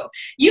for you.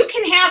 You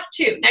can have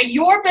 2. Now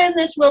your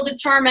business will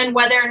determine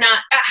whether or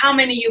not how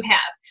many you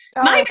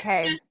have. My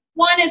business,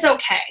 1 is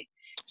okay.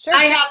 Sure.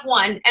 I have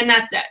 1 and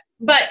that's it.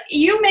 But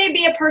you may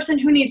be a person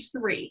who needs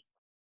 3.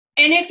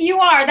 And if you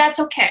are, that's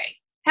okay.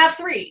 Have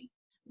 3.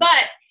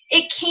 But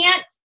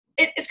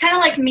it's kind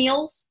of like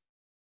meals.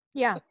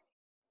 Yeah.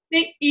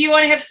 You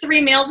want to have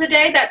 3 meals a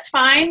day, that's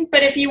fine.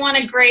 But if you want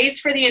to graze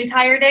for the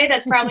entire day,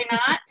 that's probably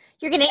not.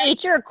 You're going to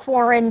eat your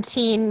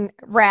quarantine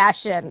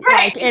ration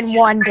in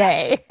one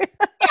day. Yeah,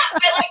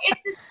 but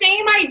it's the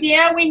same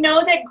idea. We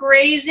know that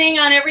grazing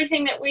on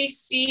everything that we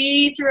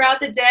see throughout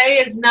the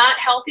day is not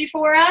healthy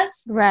for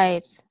us. Right.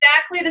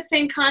 Exactly the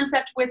same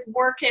concept with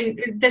work and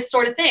this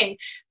sort of thing.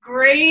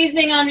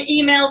 Grazing on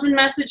emails and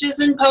messages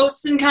and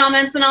posts and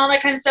comments and all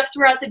that kind of stuff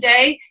throughout the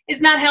day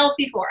is not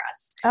healthy for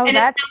us. Oh, and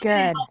that's it's not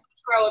good. Help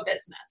us grow a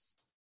business.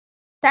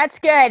 That's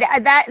good.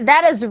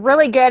 That is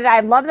really good.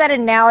 I love that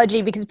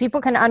analogy because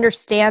people can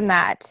understand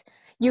that.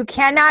 You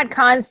cannot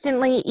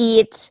constantly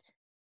eat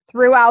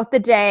throughout the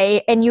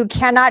day and you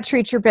cannot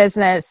treat your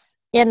business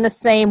in the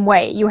same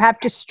way. You have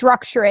to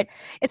structure it.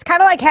 It's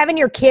kind of like having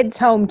your kids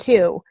home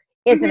too,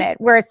 isn't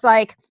it? Where it's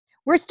like,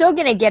 we're still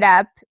going to get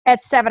up at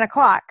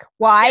 7:00.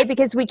 Why? Yeah.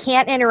 Because we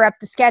can't interrupt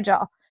the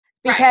schedule.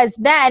 Because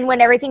then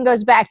when everything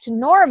goes back to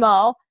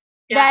normal,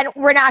 then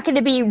we're not going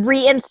to be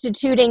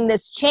reinstituting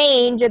this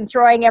change and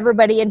throwing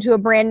everybody into a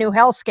brand new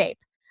hellscape.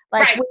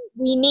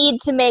 We need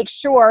to make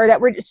sure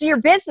that so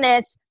your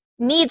business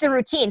needs a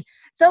routine.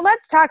 So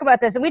let's talk about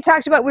this. And we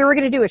talked about, we were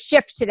going to do a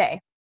shift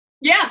today.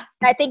 Yeah.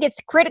 I think it's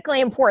critically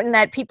important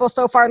that people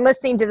so far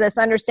listening to this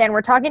understand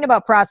we're talking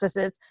about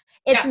processes.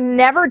 It's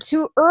never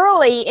too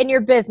early in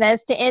your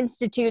business to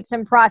institute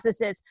some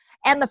processes.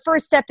 And the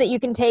first step that you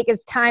can take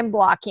is time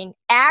blocking.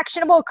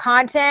 Actionable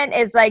content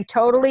is like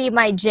totally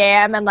my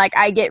jam, and like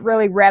I get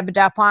really revved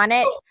up on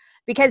it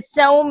because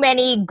so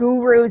many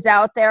gurus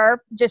out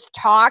there just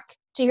talk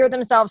to hear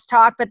themselves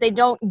talk, but they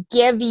don't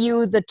give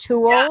you the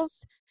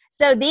tools.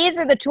 So these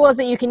are the tools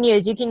that you can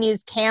use. You can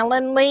use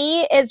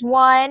Calendly is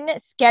one,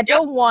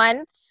 Schedule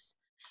Once.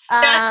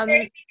 That's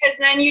great, because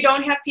then you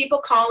don't have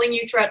people calling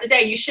you throughout the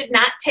day. You should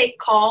not take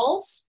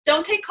calls.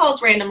 Don't take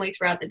calls randomly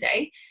throughout the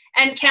day.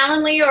 And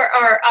Calendly or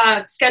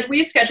we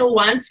use Schedule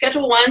Once.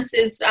 Schedule Once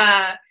is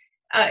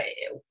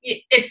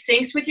it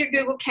syncs with your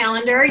Google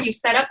Calendar. You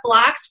set up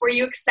blocks where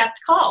you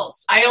accept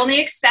calls. I only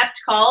accept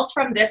calls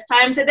from this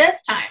time to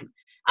this time.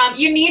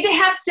 You need to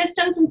have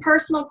systems and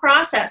personal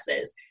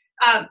processes.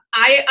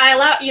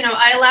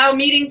 I allow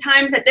meeting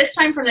times at this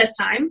time from this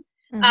time.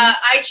 Mm-hmm.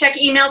 I check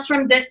emails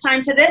from this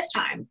time to this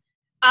time.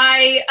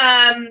 I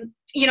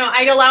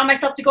allow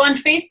myself to go on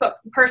Facebook.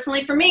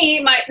 Personally, for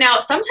me, now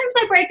sometimes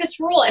I break this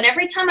rule, and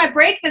every time I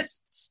break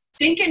this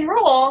stinking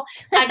rule,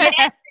 I get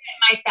angry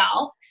at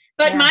myself.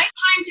 But my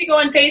time to go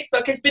on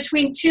Facebook is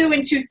between 2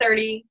 and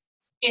 2:30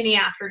 in the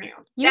afternoon.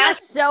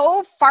 That's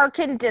so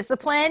fucking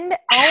disciplined.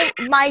 Oh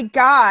my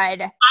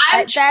God.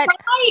 I'm trying.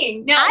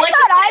 Now, I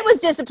thought I was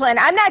disciplined.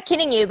 I'm not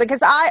kidding you,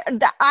 because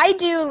I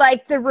do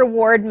like the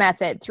reward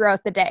method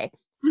throughout the day.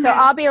 So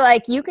I'll be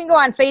like, you can go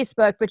on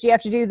Facebook, but you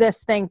have to do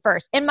this thing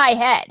first in my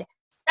head.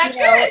 That's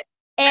good.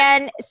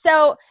 And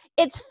so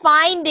it's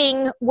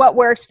finding what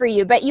works for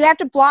you, but you have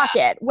to block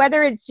it,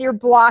 whether it's you're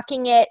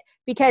blocking it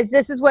because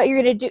this is what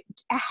you're going to do.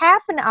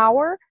 Half an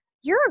hour,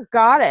 you're a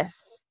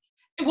goddess.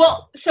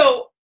 Well,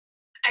 so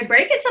I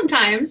break it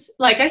sometimes.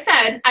 Like I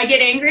said, I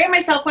get angry at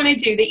myself when I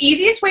do. The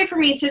easiest way for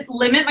me to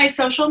limit my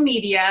social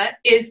media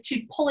is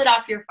to pull it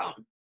off your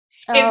phone.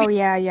 Yeah.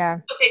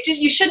 Okay,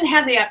 you shouldn't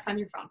have the apps on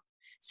your phone.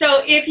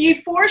 So if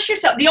you force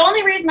yourself, the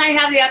only reason I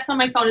have the apps on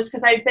my phone is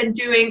because I've been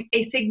doing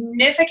a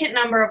significant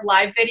number of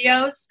live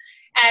videos.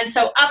 And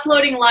so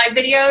uploading live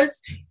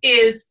videos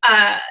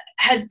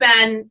has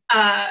been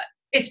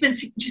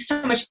just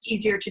so much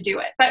easier to do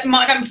it. But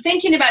what I'm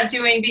thinking about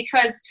doing,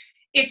 because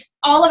it's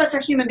all of us are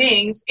human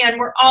beings and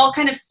we're all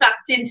kind of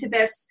sucked into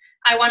this.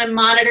 I want to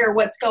monitor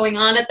what's going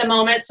on at the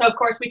moment. So of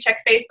course we check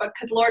Facebook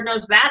because Lord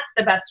knows that's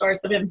the best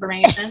source of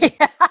information.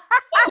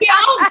 We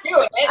all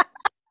do it.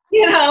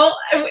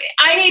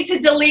 I need to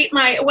delete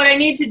what I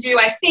need to do,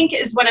 I think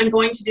is what I'm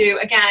going to do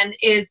again,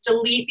 is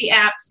delete the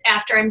apps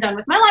after I'm done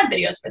with my live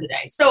videos for the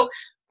day. So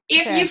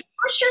if you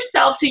force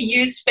yourself to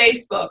use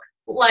Facebook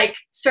like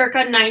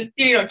circa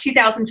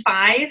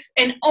 2005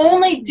 and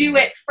only do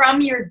it from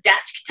your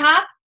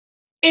desktop,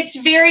 it's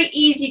very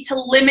easy to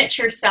limit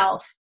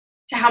yourself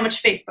to how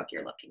much Facebook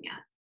you're looking at.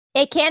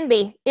 It can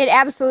be. It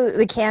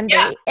absolutely can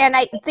be. And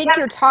I think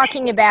you're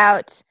talking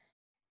about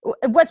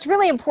what's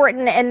really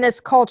important in this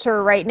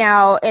culture right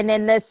now and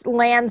in this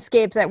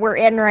landscape that we're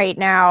in right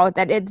now,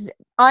 that it's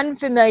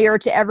unfamiliar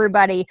to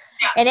everybody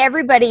and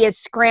everybody is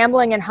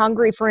scrambling and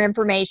hungry for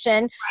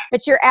information.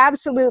 But you're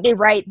absolutely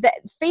right that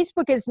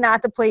Facebook is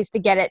not the place to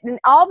get it. And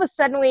all of a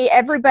sudden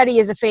everybody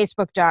is a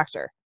Facebook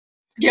doctor.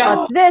 Well,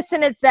 it's this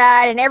and it's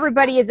that, and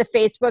everybody is a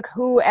Facebook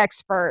who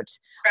expert.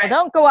 Well,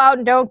 don't go out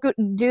and don't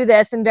do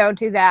this and don't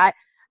do that.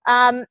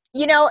 And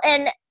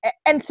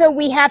so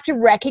we have to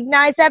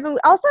recognize that, but we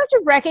also have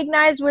to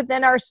recognize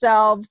within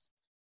ourselves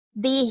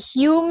the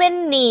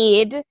human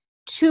need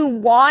to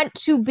want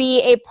to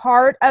be a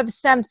part of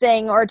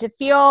something or to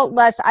feel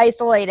less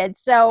isolated.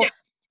 So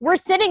we're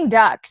sitting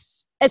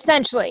ducks,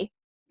 essentially,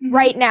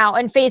 right now,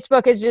 and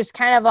Facebook is just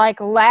kind of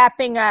like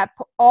lapping up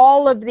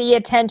all of the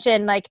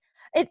attention. Like,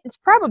 it's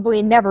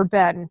probably never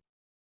been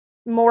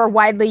more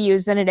widely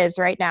used than it is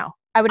right now,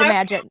 I would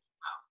imagine.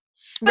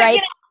 But,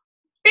 right?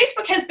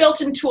 Facebook has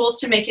built-in tools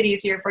to make it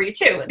easier for you,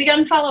 too. The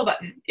unfollow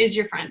button is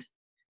your friend.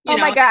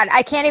 My God.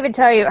 I can't even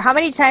tell you. How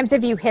many times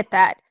have you hit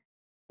that?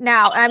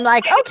 Now, I'm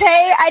like,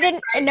 okay, I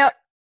didn't know.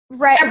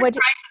 Right.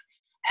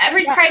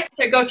 Every crisis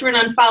I go through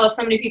and unfollow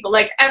so many people.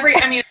 Like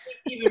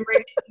even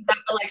bring things up,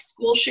 but like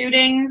school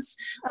shootings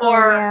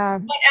or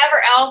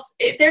whatever else.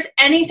 If there's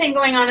anything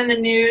going on in the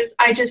news,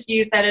 I just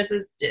use that as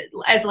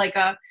like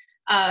a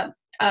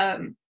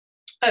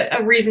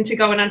reason to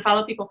go and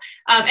unfollow people.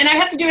 And I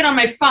have to do it on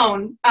my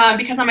phone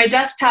because on my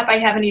desktop I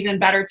have an even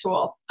better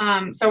tool.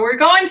 So we're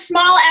going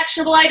small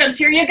actionable items.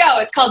 Here you go.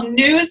 It's called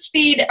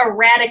Newsfeed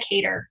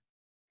Eradicator.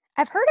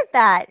 I've heard of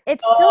that.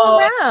 It's still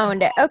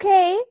around.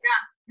 Okay.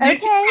 Yeah.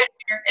 Okay.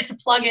 It's a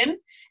plugin,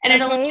 and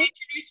it eliminates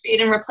your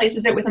newsfeed and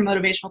replaces it with a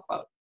motivational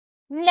quote.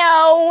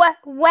 No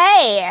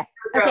way.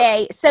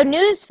 Okay, so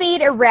Newsfeed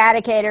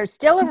Eradicator is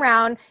still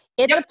around.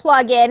 It's a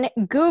plugin.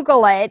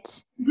 Google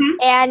it,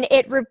 and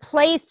it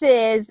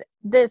replaces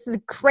this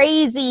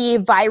crazy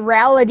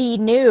virality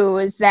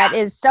news that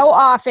is so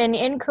often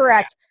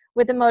incorrect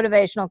with a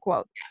motivational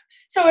quote.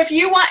 So if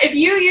you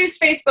use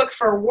Facebook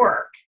for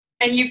work,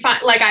 and you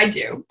find, like I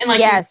do, and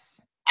like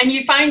and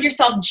you find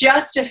yourself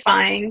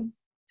justifying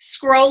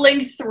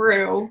scrolling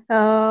through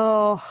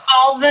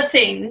all the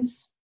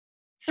things,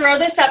 throw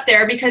this up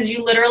there because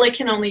you literally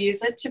can only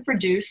use it to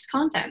produce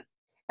content.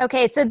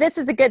 Okay, so this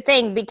is a good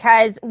thing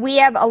because we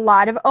have a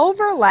lot of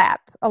overlap.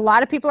 A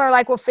lot of people are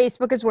like, well,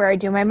 Facebook is where I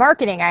do my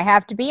marketing. I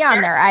have to be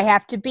on there. I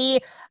have to be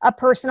a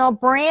personal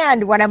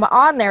brand when I'm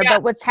on there.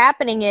 But what's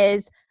happening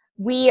is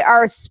we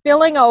are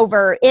spilling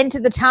over into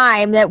the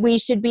time that we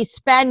should be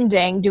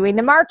spending doing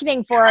the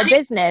marketing for our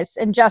business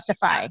and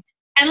justifying.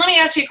 And let me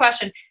ask you a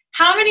question.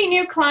 How many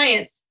new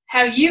clients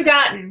have you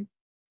gotten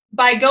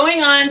by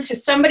going on to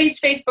somebody's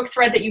Facebook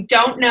thread that you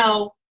don't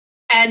know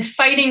and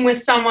fighting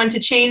with someone to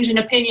change an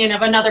opinion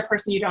of another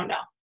person you don't know?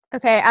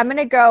 Okay, I'm going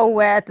to go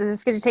with, this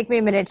is going to take me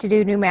a minute to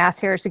do new math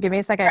here, so give me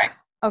a second. Right.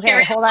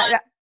 Okay, hold on.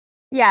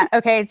 Yeah,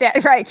 okay,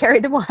 right, carry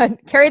the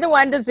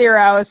 1 to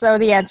 0, so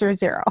the answer is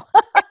 0.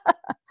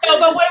 So,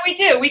 but what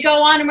do? We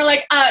go on and we're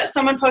like,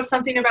 someone posts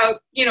something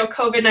about,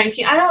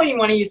 COVID-19. I don't even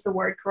want to use the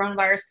word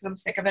coronavirus because I'm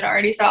sick of it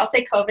already, so I'll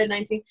say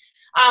COVID-19.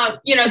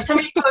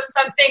 Somebody posts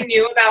something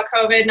new about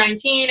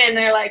COVID-19 and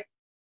they're like,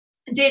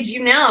 did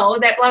you know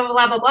that blah, blah,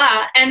 blah, blah,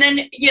 blah. And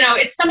then,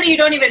 it's somebody you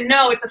don't even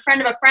know. It's a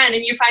friend of a friend.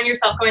 And you find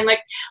yourself going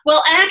like,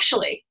 well,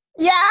 actually.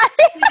 Yeah.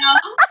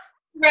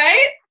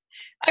 Right?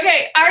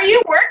 Okay. Are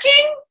you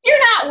working? You're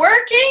not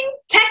working.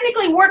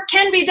 Technically work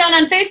can be done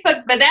on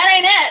Facebook, but that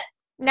ain't it.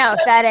 No,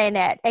 that ain't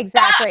it.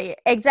 Exactly.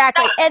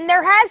 Exactly. And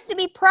there has to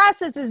be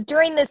processes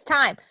during this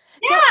time.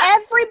 Yeah.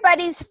 So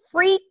everybody's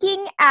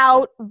freaking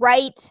out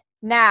right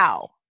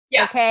now.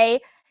 Yeah. Okay.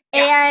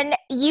 Yeah. And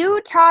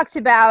you talked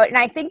about, and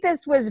I think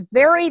this was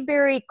very,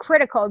 very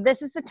critical.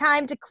 This is the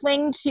time to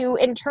cling to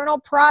internal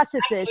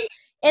processes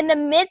in the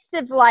midst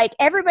of like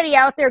everybody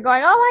out there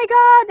going, oh my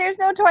God, there's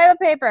no toilet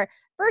paper.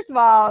 First of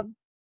all,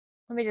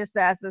 let me just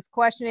ask this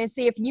question and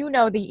see if you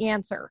know the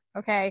answer.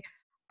 Okay.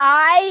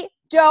 I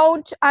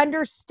don't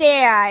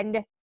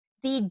understand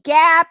the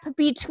gap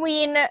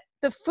between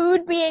the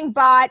food being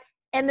bought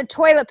and the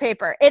toilet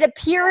paper. It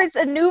appears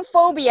a new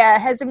phobia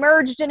has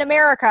emerged in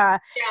America,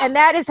 and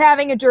that is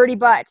having a dirty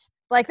butt.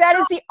 Like, that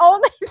is the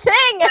only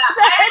thing. Yeah,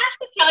 I have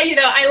to tell you,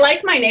 though, I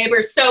like my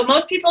neighbors. So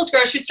most people's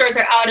grocery stores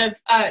are out of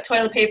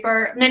toilet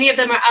paper. Many of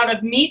them are out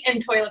of meat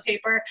and toilet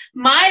paper.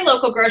 My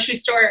local grocery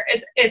store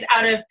is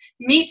out of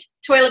meat,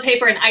 toilet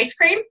paper, and ice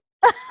cream.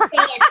 So,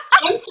 like,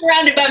 I'm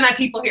surrounded by my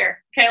people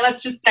here. Okay,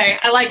 let's just say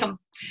I like them.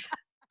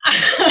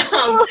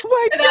 Oh,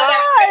 my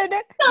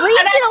God.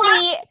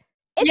 Regionally,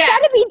 it's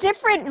got to be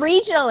different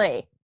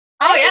regionally.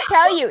 I can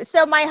tell you.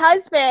 So my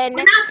husband...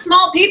 We're not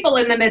small people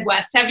in the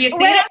Midwest. Have you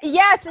seen it?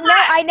 Yes. No,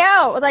 I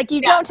know. Like,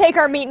 you don't take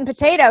our meat and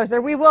potatoes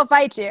or we will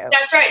fight you.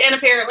 That's right. And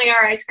apparently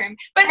our ice cream.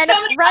 But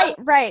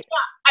Right.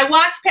 I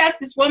walked past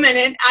this woman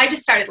and I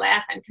just started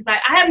laughing because I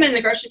haven't been in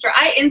the grocery store.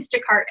 I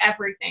Instacart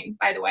everything,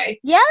 by the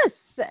way.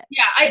 Yes.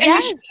 Yeah.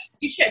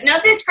 You should. Now,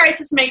 this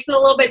crisis makes it a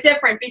little bit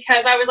different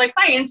because I was like,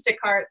 by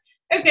Instacart,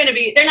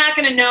 they're not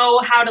going to know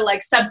how to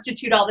like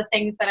substitute all the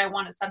things that I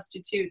want to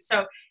substitute.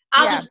 So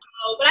I'll just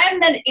go, but I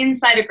haven't been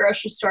inside a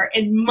grocery store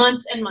in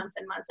months and months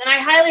and months. And I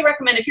highly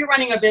recommend if you're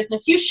running a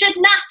business, you should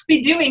not be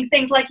doing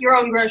things like your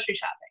own grocery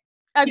shopping.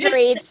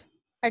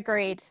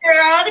 Agreed. There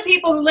are other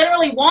people who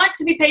literally want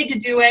to be paid to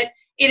do it.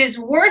 It is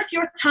worth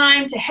your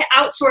time to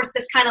outsource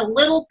this kind of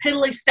little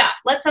piddly stuff.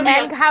 Let somebody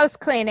else. And house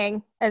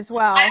cleaning as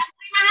well. I don't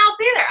clean my house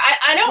either.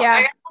 I don't.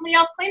 I got somebody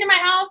else cleaning my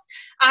house.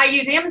 I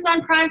use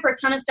Amazon Prime for a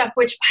ton of stuff,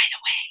 which, by the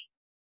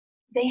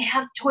way, they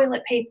have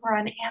toilet paper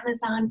on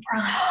Amazon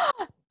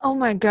Prime. Oh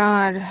my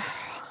God.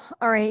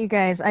 All right, you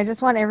guys, I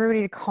just want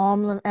everybody to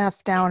calm the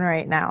F down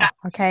right now.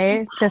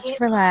 Okay. Just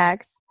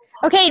relax.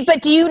 Okay.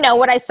 But do you know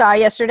what I saw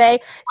yesterday?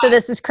 So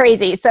this is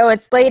crazy. So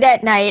it's late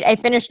at night. I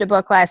finished a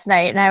book last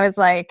night and I was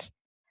like,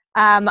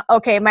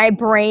 okay, my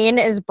brain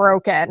is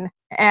broken.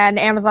 And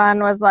Amazon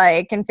was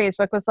like, and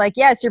Facebook was like,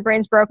 yes, your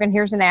brain's broken.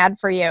 Here's an ad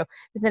for you.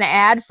 It's an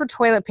ad for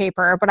toilet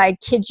paper, but I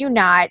kid you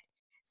not.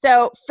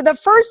 So for the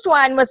first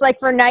one was like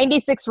for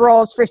 96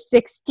 rolls for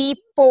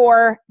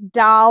 $64.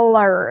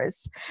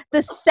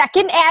 The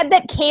second ad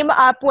that came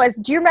up was,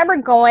 do you remember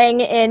going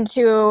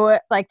into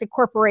like the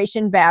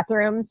corporation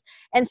bathrooms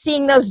and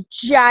seeing those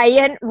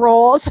giant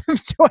rolls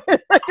of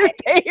toilet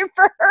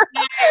paper?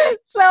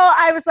 So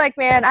I was like,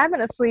 man, I'm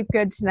going to sleep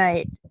good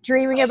tonight,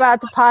 dreaming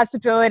about the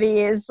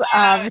possibilities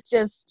of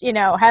just,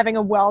 having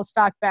a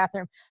well-stocked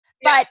bathroom.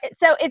 But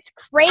so it's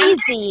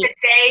crazy. The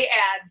day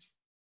ads.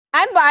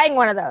 I'm buying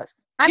one of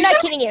those. I'm not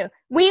kidding you.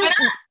 We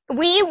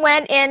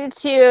went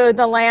into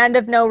the land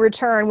of no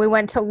return. We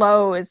went to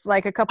Lowe's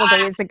like a couple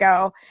days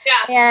ago.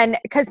 Yeah. And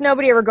because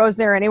nobody ever goes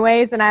there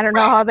anyways, and I don't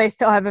know how they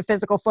still have a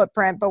physical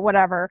footprint, but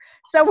whatever.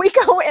 So we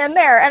go in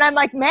there and I'm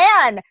like,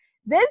 man,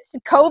 this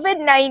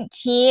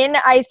COVID-19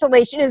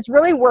 isolation is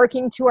really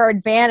working to our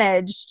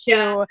advantage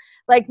to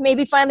like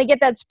maybe finally get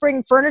that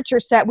spring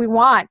furniture set we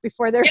want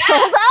before they're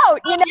sold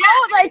out.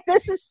 Like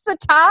this is the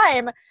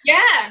time.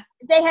 Yeah.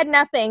 They had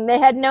nothing. They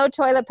had no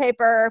toilet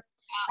paper.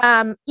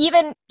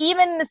 Even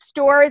the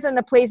stores and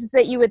the places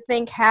that you would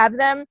think have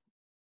them,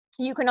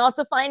 you can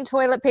also find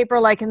toilet paper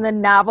like in the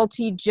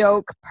novelty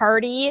joke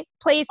party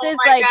places. Oh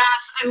my gosh,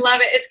 I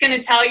love it. It's going to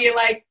tell you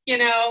like,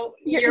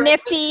 you're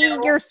nifty,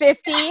 you're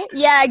 50.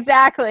 Yeah,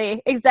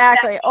 exactly.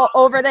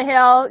 Over the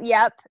hill.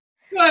 Yep.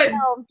 Good.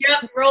 So,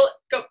 Yep.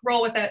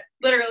 Roll with it.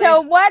 Literally.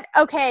 So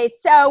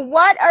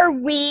what are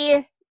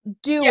we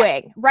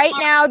doing right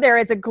now? There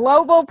is a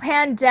global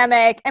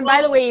pandemic. And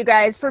by the way, you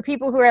guys, for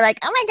people who are like,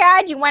 oh my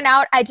God, you went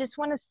out. I just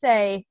want to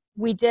say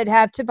we did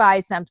have to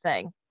buy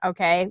something.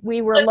 Okay.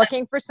 We were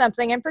looking for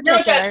something in particular.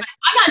 No judgment.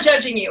 I'm not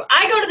judging you.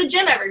 I go to the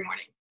gym every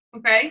morning.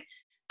 Okay.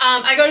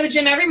 I go to the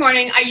gym every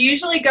morning. I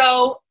usually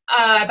go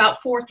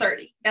about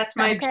 4:30. That's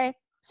my okay.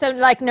 So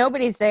like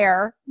nobody's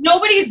there.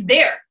 Nobody's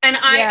there. And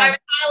I was kind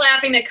of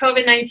laughing that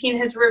COVID-19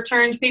 has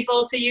returned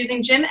people to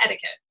using gym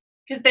etiquette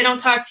because they don't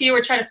talk to you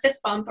or try to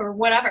fist bump or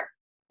whatever.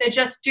 They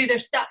just do their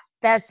stuff.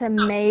 That's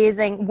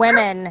amazing.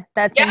 Women,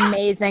 that's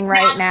amazing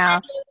right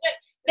now.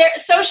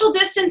 Social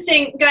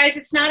distancing, guys,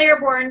 it's not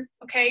airborne.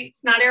 Okay.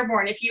 It's not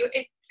airborne.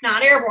 It's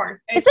not airborne.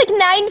 It's like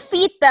 9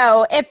 feet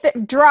though. If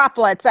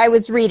droplets, I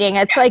was reading,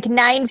 it's like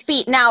 9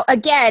 feet. Now,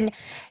 again,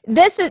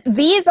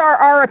 these are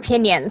our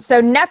opinions.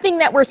 So nothing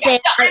that we're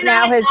saying right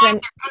now has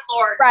been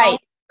Lord, right.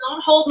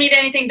 Don't hold me to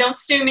anything. Don't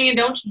sue me. And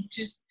don't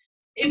just,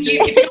 if you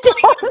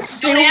don't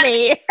sue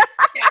me.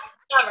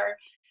 Whatever.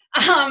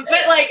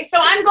 But like, so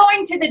I'm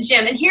going to the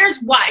gym, and here's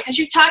why, because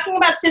you're talking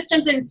about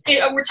systems and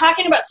we're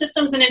talking about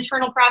systems and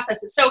internal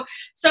processes. So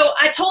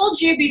I told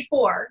you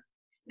before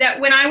that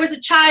when I was a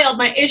child,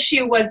 my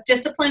issue was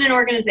discipline and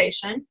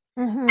organization.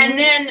 Mm-hmm. And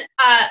then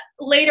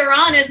later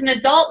on as an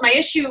adult, my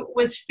issue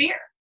was fear.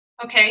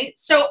 Okay.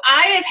 So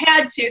I have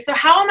had to, so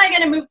how am I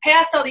going to move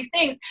past all these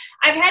things?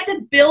 I've had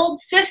to build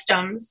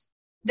systems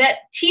that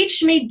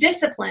teach me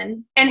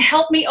discipline and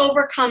help me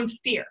overcome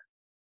fear,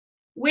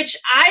 which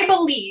I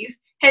believe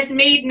has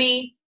made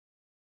me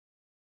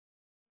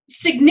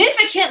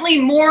significantly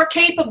more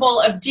capable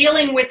of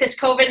dealing with this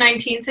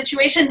COVID-19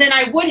 situation than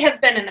I would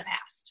have been in the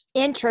past.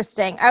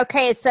 Interesting.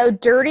 Okay, so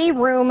Dirty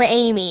Room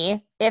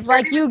Amy, if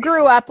like you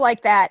grew up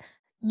like that,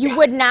 you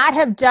would not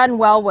have done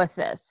well with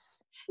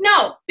this.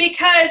 No,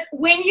 because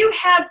when you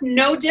have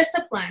no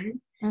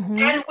discipline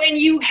and when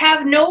you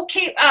have no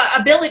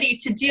ability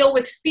to deal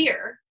with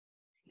fear,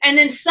 and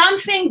then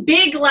something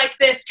big like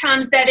this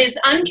comes that is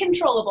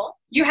uncontrollable.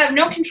 You have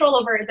no control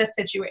over this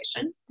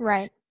situation.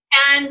 Right.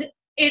 And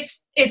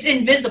it's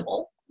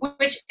invisible,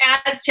 which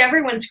adds to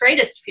everyone's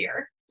greatest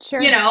fear.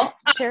 Sure. You know,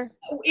 sure.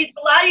 It's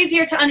a lot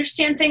easier to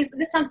understand things.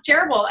 This sounds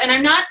terrible. And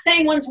I'm not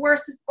saying one's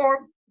worse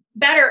or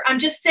better. I'm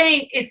just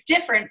saying it's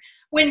different.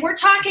 When we're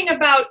talking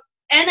about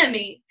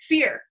enemy,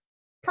 fear,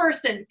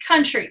 person,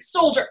 country,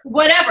 soldier,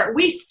 whatever,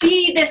 we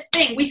see this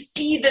thing. We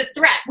see the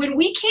threat. When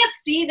we can't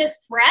see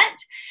this threat,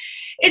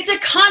 it's a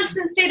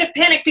constant state of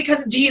panic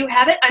because do you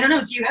have it? I don't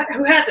know. Do you have it?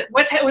 Who has it?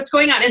 What's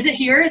going on? Is it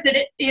here? Is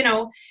it,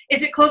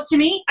 is it close to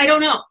me? I don't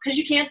know because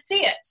you can't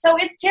see it. So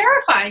it's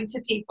terrifying to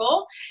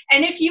people.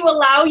 And if you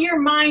allow your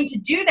mind to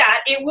do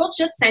that, it will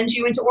just send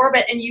you into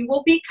orbit and you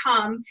will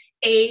become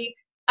you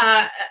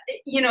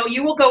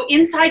will go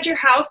inside your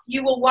house.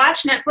 You will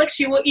watch Netflix.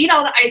 You will eat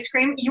all the ice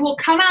cream. You will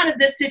come out of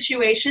this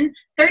situation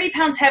 30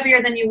 pounds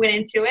heavier than you went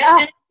into it.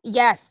 Oh,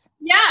 yes.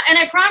 Yeah. And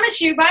I promise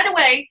you, by the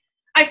way,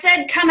 I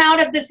said come out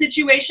of the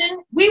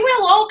situation. We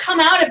will all come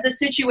out of the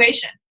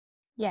situation.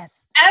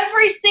 Yes.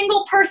 Every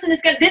single person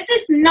is going to, this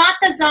is not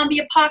the zombie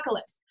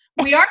apocalypse.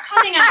 We are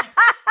coming out.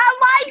 Oh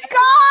my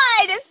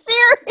God,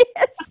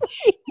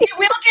 seriously. We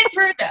will get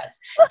through this.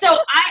 So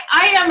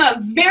I am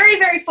a very,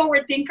 very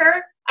forward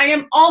thinker. I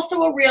am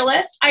also a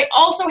realist. I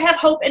also have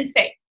hope and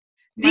faith.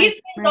 These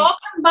things all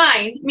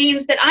combined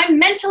means that I'm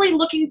mentally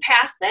looking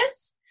past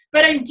this,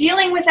 but I'm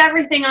dealing with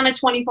everything on a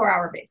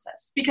 24-hour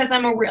basis because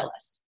I'm a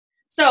realist.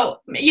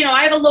 So,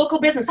 I have a local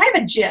business. I have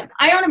a gym.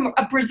 I own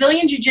a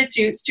Brazilian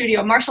Jiu-Jitsu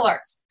studio, martial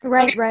arts.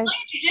 Right, okay? right.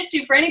 Brazilian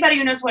Jiu-Jitsu, for anybody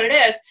who knows what it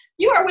is,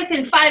 you are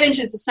within 5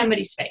 inches of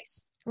somebody's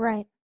face.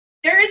 Right.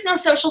 There is no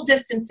social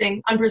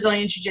distancing on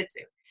Brazilian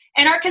Jiu-Jitsu.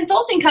 And our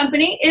consulting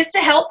company is to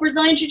help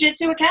Brazilian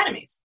Jiu-Jitsu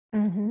academies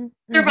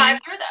survive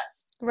through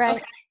this. Right.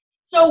 Okay?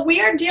 So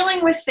we are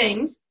dealing with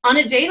things on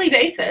a daily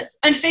basis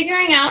and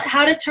figuring out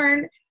how to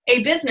turn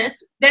a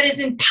business that is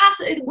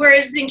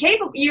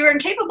you're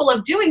incapable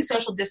of doing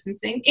social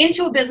distancing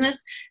into a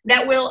business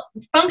that will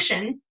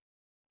function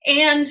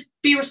and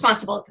be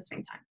responsible at the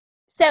same time.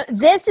 So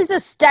this is a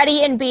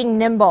study in being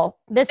nimble.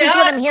 This is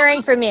what I'm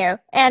hearing from you.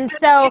 And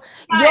so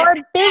your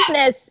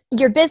business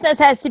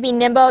has to be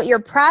nimble. Your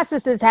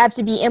processes have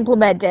to be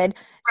implemented.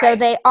 So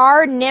they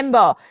are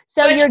nimble.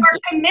 So your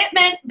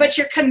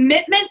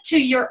commitment to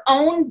your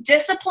own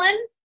discipline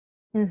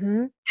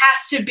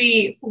has to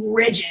be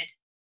rigid.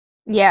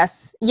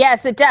 Yes.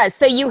 Yes, it does.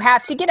 So you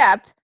have to get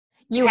up.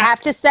 You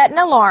have to set an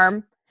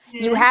alarm.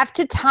 You have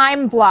to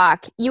time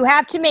block. You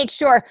have to make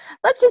sure.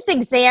 Let's just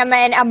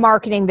examine a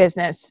marketing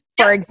business,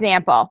 for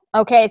example.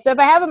 Okay. So if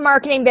I have a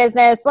marketing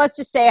business, let's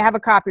just say I have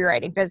a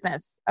copywriting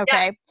business.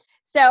 Okay. Yeah.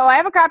 So I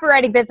have a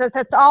copywriting business.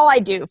 That's all I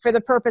do for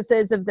the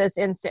purposes of this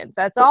instance.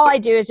 That's all I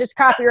do is just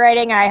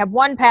copywriting. I have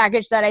one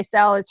package that I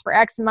sell. It's for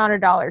X amount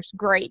of dollars.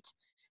 Great.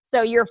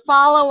 So you're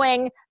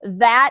following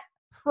that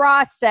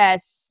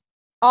process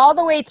all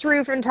the way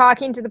through from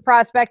talking to the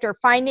prospect or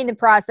finding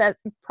the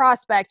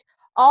prospect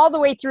all the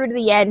way through to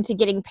the end to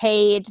getting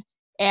paid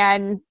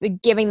and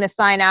giving the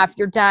sign off,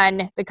 you're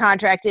done, the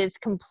contract is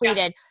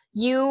completed.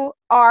 You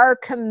are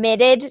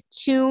committed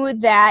to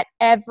that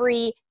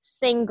every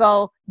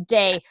single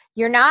day.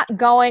 You're not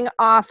going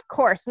off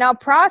course. Now,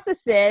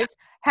 processes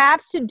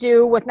have to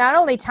do with not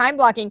only time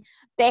blocking,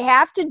 they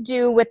have to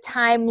do with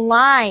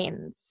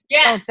timelines,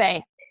 don't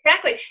they?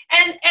 Exactly.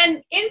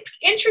 And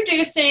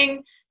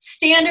introducing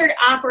standard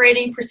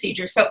operating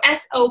procedures, so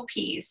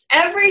SOPs.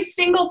 Every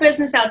single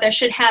business out there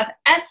should have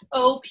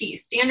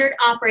SOPs, standard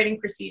operating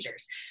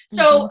procedures.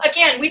 So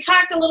again, we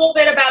talked a little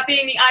bit about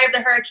being the eye of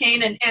the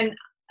hurricane, and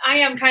I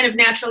am kind of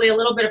naturally a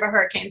little bit of a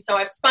hurricane, so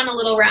I've spun a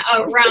little around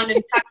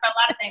and talked about a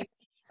lot of things.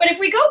 But if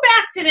we go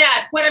back to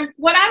that,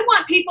 what I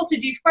want people to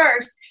do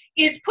first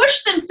is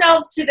push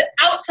themselves to the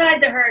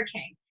outside the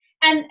hurricane.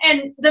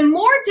 And the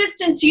more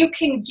distance you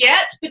can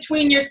get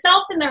between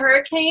yourself and the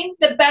hurricane,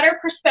 the better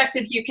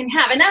perspective you can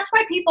have. And that's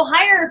why people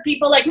hire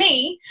people like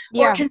me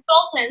or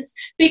consultants,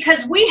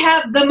 because we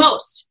have the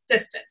most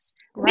distance.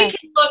 Right. We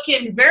can look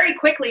in very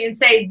quickly and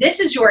say, this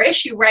is your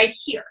issue right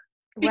here.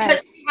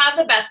 Because we have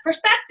the best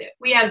perspective.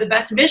 We have the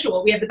best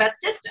visual. We have the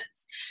best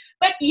distance.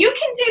 But you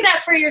can do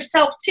that for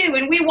yourself too.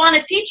 And we want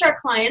to teach our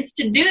clients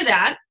to do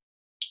that.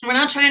 We're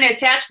not trying to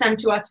attach them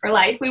to us for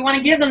life. We want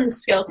to give them the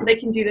skills so they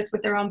can do this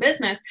with their own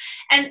business.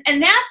 And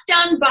that's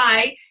done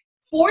by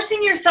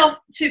forcing yourself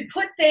to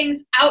put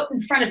things out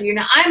in front of you.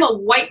 Now, I'm a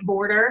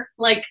whiteboarder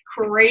like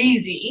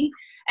crazy,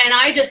 and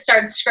I just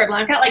started scribbling.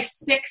 I've got like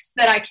 6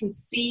 that I can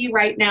see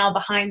right now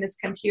behind this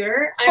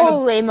computer.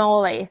 Holy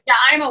moly. Yeah,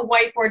 I'm a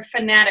whiteboard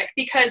fanatic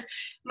because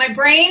my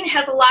brain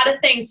has a lot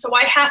of things, so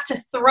I have to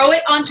throw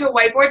it onto a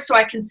whiteboard so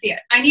I can see it.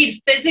 I need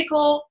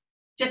physical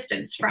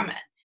distance from it.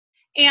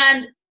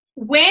 And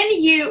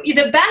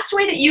the best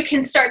way that you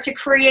can start to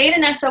create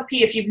an SOP,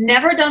 if you've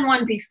never done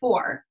one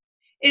before,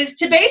 is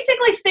to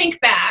basically think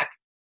back,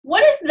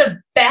 what is the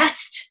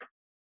best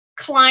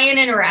client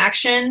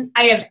interaction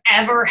I have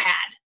ever had?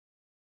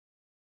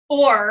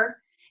 Or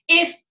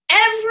if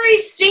every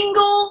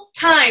single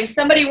time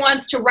somebody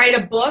wants to write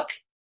a book,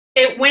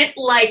 it went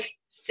like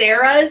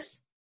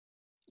Sarah's,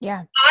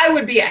 I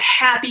would be a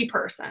happy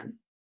person.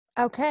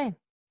 Okay.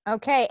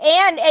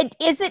 And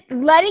is it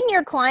letting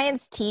your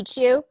clients teach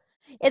you?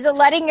 Is it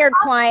letting your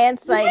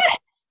clients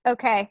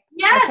okay.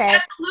 Yes,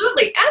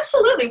 okay.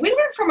 Absolutely. We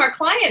learn from our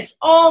clients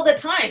all the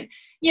time.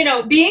 You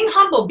know, being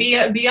humble, be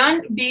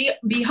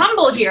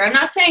humble here. I'm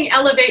not saying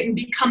elevate and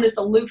become this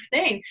aloof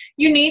thing.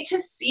 You need to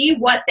see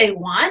what they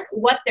want,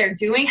 what they're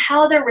doing,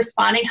 how they're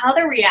responding, how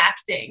they're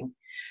reacting.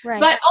 Right.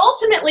 But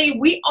ultimately,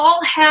 we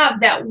all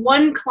have that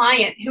one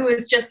client who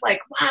is just like,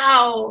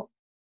 wow,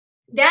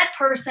 that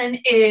person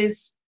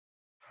is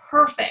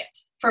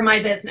perfect for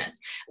my business.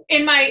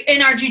 In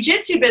our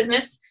jiu-jitsu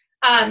business,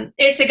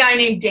 it's a guy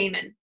named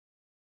Damon.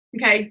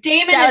 Okay,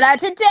 Shout out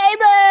to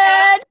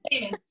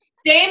Damon.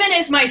 Damon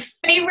is my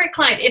favorite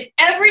client. If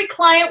every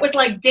client was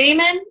like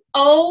Damon,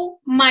 oh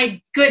my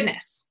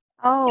goodness.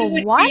 Oh,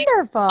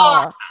 wonderful.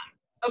 Awesome.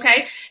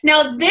 Okay.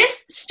 Now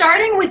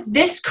starting with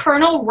this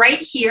kernel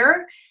right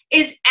here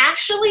is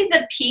actually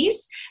the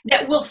piece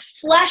that will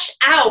flesh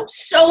out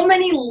so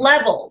many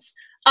levels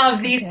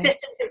of these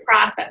systems and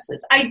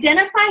processes.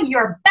 Identify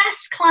your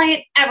best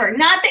client ever,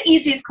 not the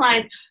easiest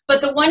client, but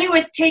the one who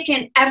has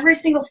taken every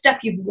single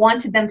step you've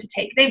wanted them to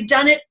take. They've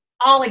done it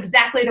all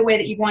exactly the way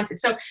that you wanted.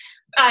 So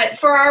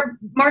for our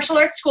martial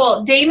arts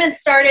school, Damon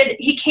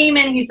he came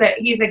in, he's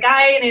a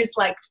guy in his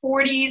like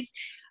 40s.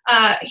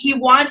 He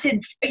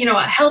wanted,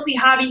 a healthy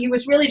hobby. He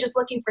was really just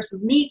looking for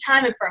some me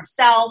time and for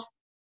himself.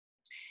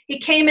 He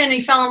came in and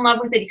he fell in love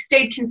with it. He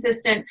stayed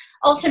consistent.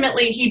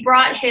 Ultimately, he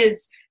brought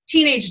his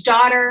teenage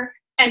daughter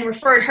and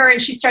referred her,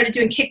 and she started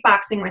doing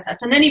kickboxing with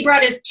us. And then he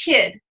brought his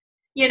kid,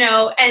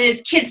 and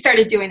his kid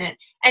started doing it.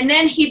 And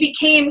then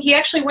he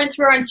actually went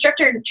through our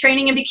instructor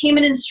training and became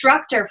an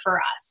instructor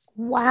for us.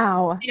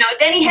 Wow.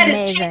 Then he had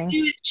his kid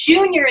do his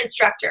junior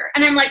instructor.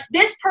 And I'm like,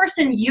 this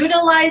person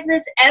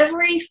utilizes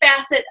every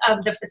facet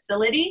of the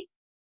facility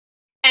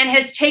and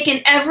has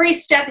taken every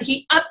step.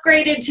 He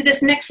upgraded to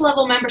this next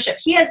level membership.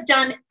 He has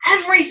done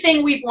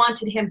everything we've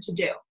wanted him to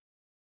do.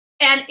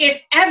 And if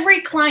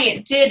every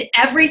client did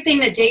everything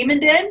that Damon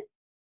did,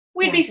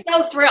 we'd be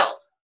so thrilled.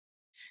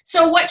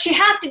 So what you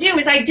have to do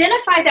is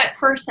identify that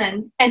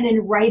person and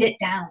then write it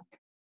down.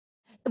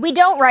 We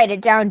don't write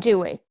it down, do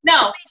we? No.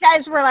 So many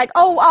times we're like,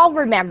 oh, I'll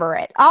remember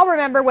it. I'll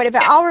remember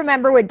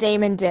what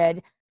Damon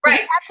did.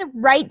 Right. You have to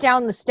write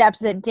down the steps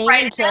that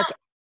Damon took.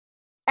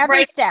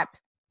 Every step.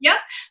 Yep.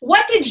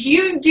 What did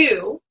you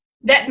do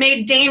that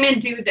made Damon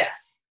do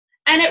this?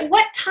 And at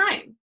what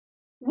time?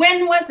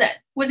 When was it?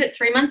 Was it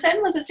 3 months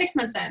in? Was it 6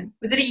 months in?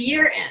 Was it a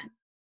year in?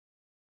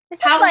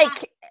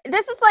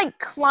 This is like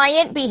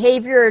client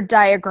behavior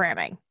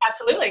diagramming.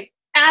 Absolutely.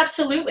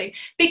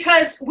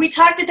 Because we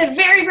talked at the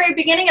very, very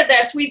beginning of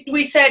this,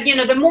 we said,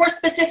 the more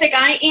specific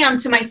I am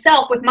to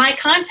myself with my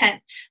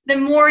content, the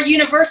more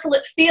universal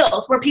it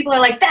feels, where people are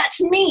like,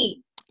 that's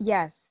me.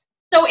 Yes.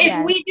 So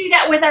if we do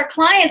that with our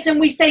clients and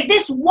we say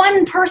this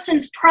one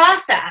person's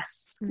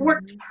process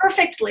worked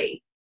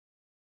perfectly,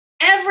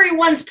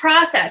 everyone's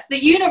process, the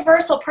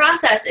universal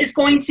process, is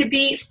going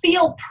to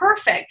feel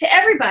perfect to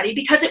everybody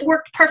because it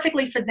worked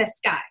perfectly for this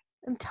guy.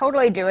 I'm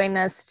totally doing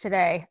this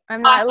today.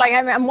 I'm not like,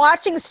 I'm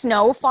watching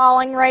snow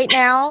falling right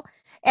now,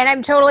 and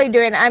I'm totally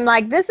doing I'm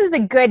like, this is a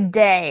good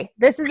day.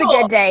 This is a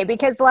good day,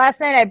 because last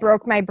night I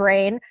broke my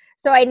brain.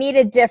 So I need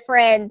a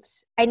different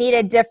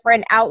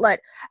outlet.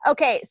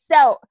 Okay.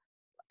 So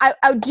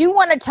I do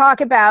want to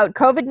talk about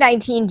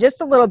COVID-19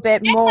 just a little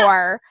bit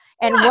more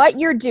and what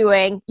you're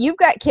doing. You've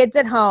got kids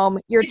at home.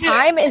 Your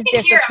time is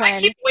disciplined.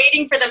 I keep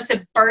waiting for them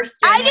to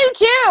burst in. I do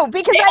too,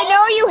 because I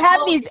know you have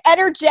these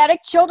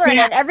energetic children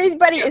and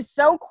everybody is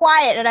so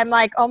quiet. And I'm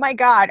like, oh my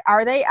God,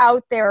 are they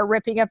out there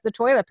ripping up the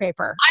toilet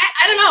paper?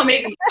 I don't know,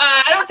 maybe.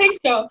 I don't think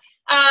so.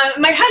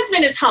 My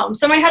husband is home.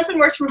 So my husband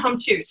works from home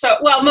too. So,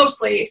 well,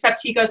 mostly,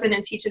 except he goes in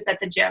and teaches at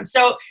the gym.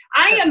 So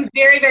I am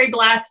very, very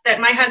blessed that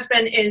my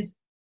husband is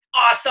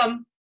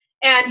awesome.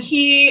 And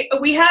we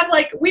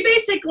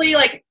basically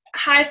like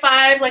high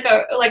five like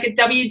a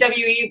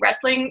WWE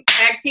wrestling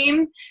tag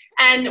team,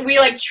 and we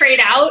like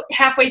trade out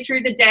halfway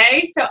through the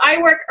day. So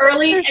I work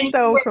early. You're and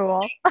so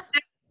cool. That's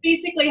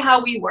basically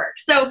how we work.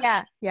 So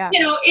yeah. You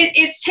know,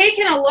 it's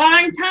taken a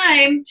long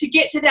time to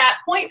get to that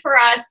point for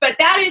us, but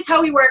that is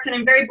how we work, and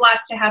I'm very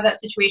blessed to have that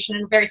situation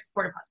and a very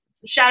supportive husband.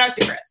 So shout out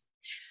to Chris.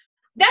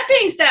 That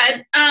being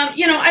said,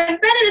 you know, I've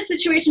been in a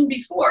situation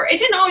before. It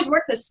didn't always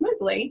work this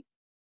smoothly.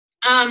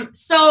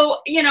 So,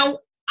 you know,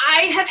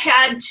 I have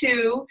had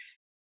to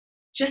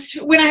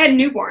just, when I had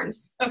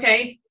newborns,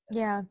 okay?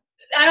 Yeah.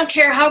 I don't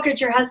care how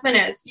good your husband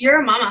is. You're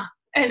a mama.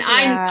 And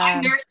I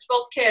nursed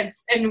both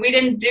kids, and we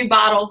didn't do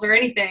bottles or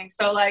anything.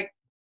 So, like,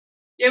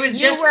 it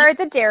was you just. You were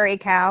the dairy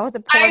cow, the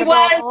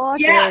portable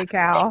dairy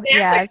cow. Exactly.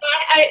 Yes. So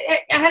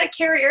I had a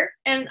carrier,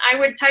 and I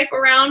would type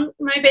around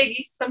my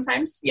babies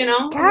sometimes, you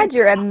know. God,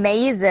 you're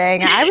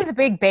amazing. I was a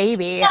big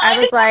baby. I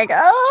was like,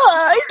 oh,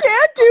 I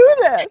can't do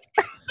this.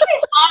 I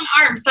have long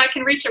arms, so I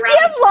can reach around. You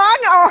have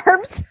long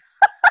arms.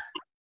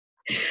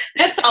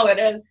 That's all it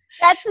is.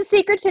 That's the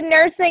secret to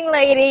nursing,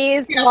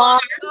 ladies. Yeah, long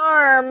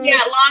arms. Yeah,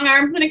 long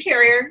arms and a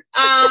carrier.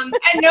 And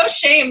no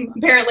shame,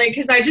 apparently,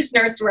 because I just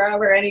nurse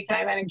wherever,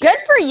 anytime. Good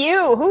for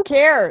you. Who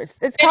cares?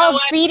 It's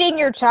called feeding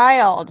your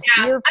child.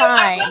 Yeah. You're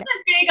fine. I wasn't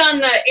big on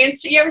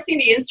the You ever seen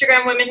the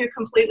Instagram women who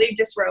completely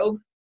disrobe?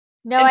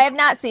 No, I have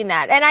not seen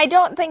that. And I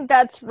don't think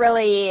that's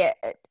really...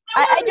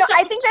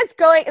 I think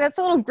that's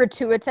a little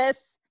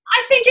gratuitous.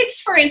 I think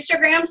it's for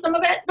Instagram, some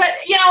of it. But,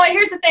 you know,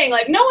 here's the thing.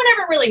 Like, no one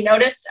ever really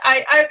noticed.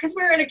 Because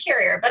we were in a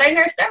carrier. But I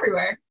nursed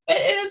everywhere.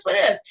 It is what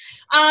it is.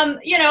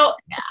 You know,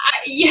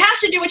 you have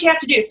to do what you have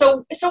to do.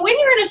 So when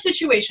you're in a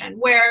situation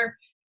where,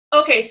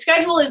 okay,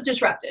 schedule is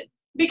disrupted.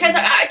 Because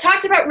I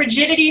talked about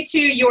rigidity to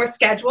your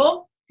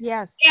schedule.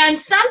 Yes. And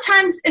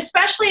sometimes,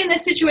 especially in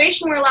this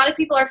situation where a lot of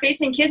people are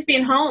facing kids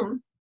being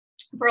home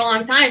for a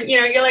long time, you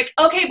know, you're like,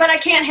 okay, but I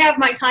can't have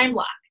my time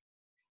block.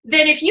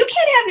 Then if you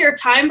can't have your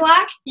time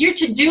block, your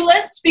to-do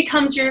list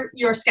becomes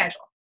your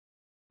schedule.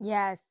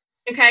 Yes.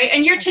 Okay.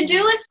 And your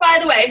to-do list, by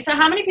the way, so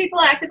how many people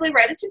actively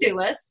write a to-do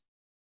list?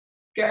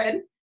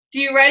 Good.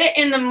 Do you write it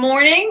in the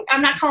morning?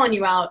 I'm not calling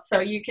you out, so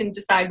you can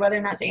decide whether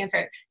or not to answer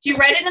it. Do you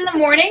write it in the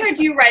morning, or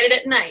do you write it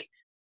at night?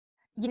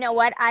 You know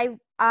what?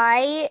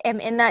 I am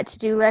in that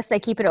to-do list. I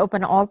keep it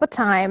open all the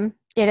time.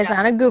 It is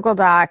on a Google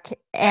Doc,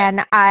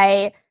 and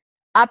I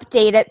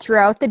update it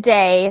throughout the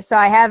day. So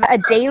I have a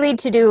daily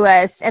to-do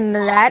list, and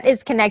that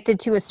is connected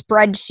to a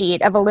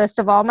spreadsheet of a list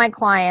of all my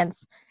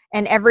clients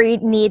and every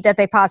need that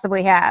they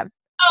possibly have.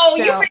 Oh,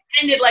 so, you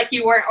pretended like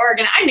you weren't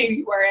organized. I knew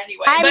you were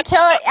anyway.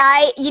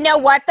 You know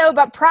what though?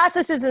 But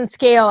processes and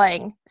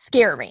scaling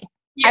scare me.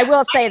 Yeah, I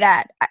will say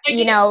that,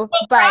 you know,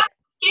 but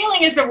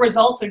scaling is a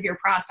result of your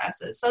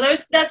processes. So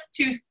that's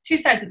two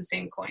sides of the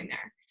same coin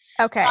there.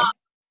 Okay.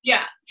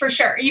 Yeah, for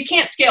sure. You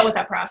can't scale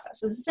without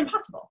processes. It's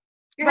impossible.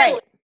 Right.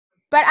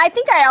 But I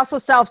think I also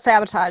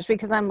self-sabotage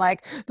because I'm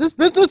like, this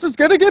business is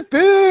going to get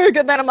big.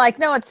 And then I'm like,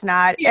 no, it's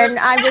not. And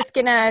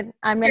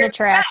I'm going to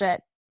trash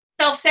it.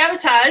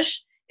 Self-sabotage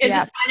is a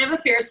sign of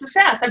a fear of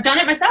success. I've done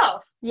it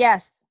myself.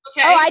 Yes.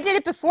 Okay. Oh, I did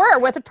it before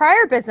with a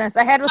prior business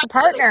I had with a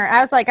partner.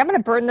 I was like, I'm going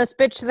to burn this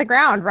bitch to the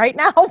ground right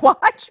now.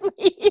 Watch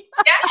me.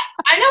 Yeah.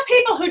 I know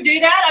people who do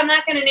that. I'm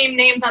not going to name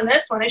names on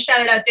this one. I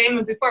shouted out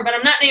Damon before, but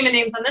I'm not naming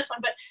names on this one.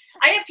 But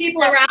I have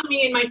people around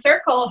me in my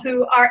circle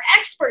who are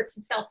experts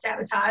in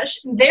self-sabotage.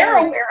 They're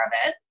aware of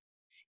it.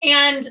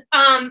 And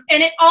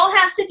it all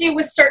has to do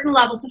with certain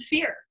levels of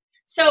fear.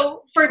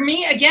 So for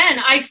me, again,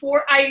 I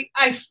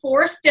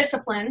force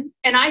discipline,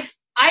 and I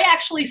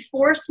actually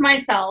force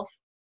myself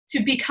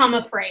to become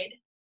afraid.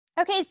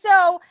 Okay,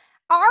 so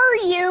are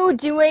you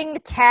doing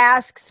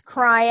tasks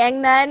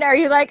crying then? Are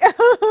you like,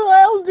 oh,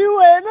 I'll do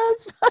it.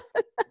 That's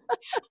fun.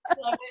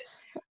 Love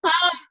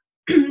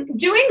it.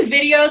 Doing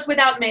videos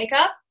without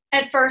makeup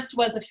at first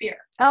was a fear.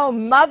 Oh,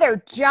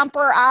 mother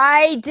jumper.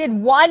 I did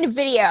one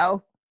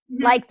video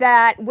like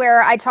that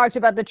where I talked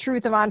about the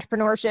truth of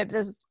entrepreneurship.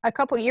 This was a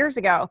couple years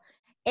ago.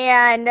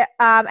 And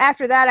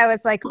after that, I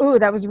was like, ooh,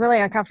 that was really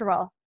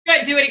uncomfortable.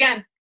 Good. Do it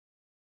again.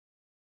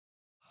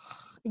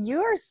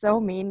 You are so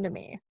mean to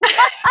me.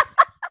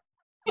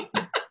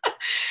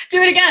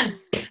 Do it again.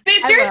 But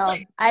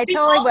seriously. I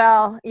totally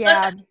will.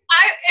 Yeah. Listen,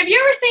 have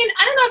you ever seen,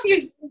 I don't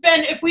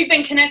know if we've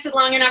been connected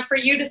long enough for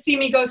you to see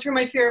me go through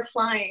my fear of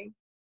flying.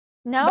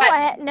 No,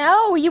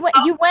 no, you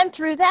went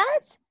through that?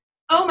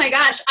 Oh my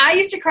gosh. I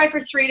used to cry for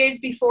 3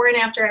 days before and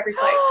after every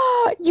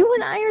flight. You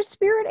and I are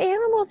spirit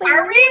animals.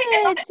 Are we?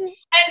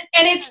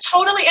 And it's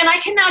totally, and I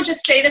can now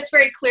just say this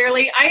very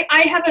clearly.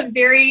 I have a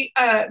very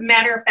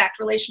matter-of-fact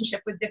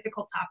relationship with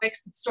difficult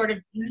topics. It's sort of,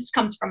 this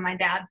comes from my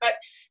dad. But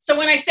so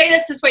when I say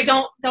this way,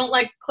 don't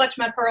like clutch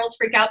my pearls,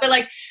 freak out. But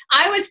like,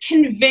 I was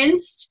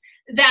convinced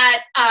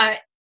that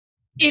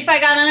if I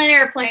got on an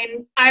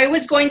airplane, I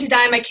was going to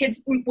die. My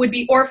kids would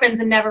be orphans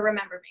and never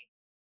remember me.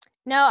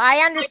 No,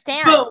 I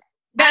understand. Boom.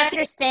 I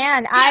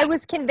understand. Yeah. I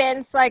was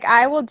convinced, like,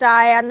 I will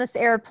die on this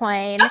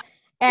airplane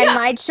and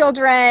my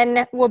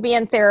children will be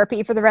in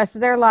therapy for the rest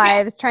of their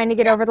lives trying to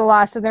get over the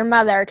loss of their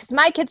mother. Because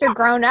my kids are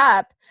grown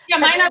up. Yeah,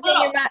 mine are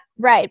little.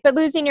 Right. But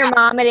losing your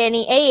mom at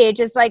any age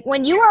is like,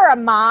 when you are a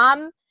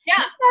mom,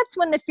 that's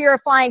when the fear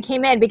of flying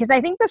came in. Because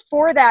I think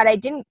before that, I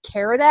didn't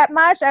care that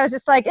much. I was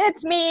just like,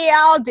 it's me.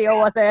 I'll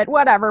deal with it.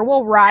 Whatever.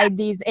 We'll ride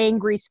these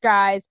angry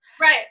skies.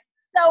 Right.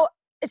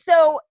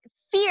 So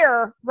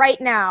fear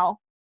right now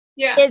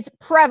is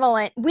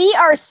prevalent. We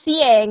are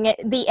seeing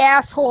the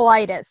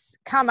assholeitis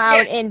come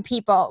out in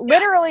people.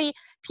 Literally,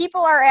 people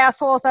are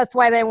assholes. That's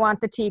why they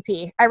want the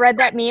TP. I read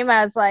that meme.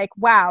 I was like,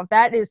 wow,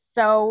 that is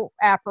so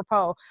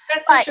apropos.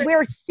 But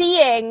we're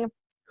seeing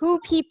who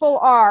people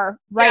are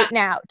right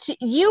now.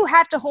 You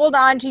have to hold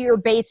on to your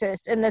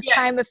basis in this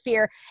time of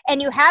fear.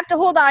 And you have to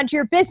hold on to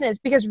your business,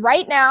 because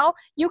right now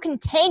you can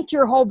tank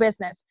your whole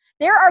business.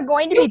 There are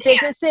going to be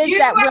businesses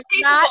that will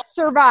not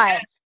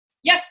survive.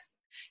 Yes.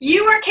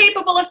 You are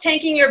capable of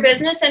tanking your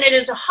business, and it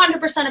is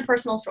 100% a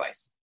personal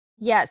choice.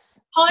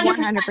 Yes. 100%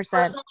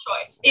 personal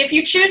choice. If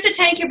you choose to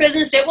tank your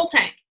business, it will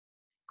tank.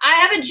 I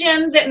have a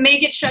gym that may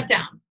get shut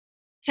down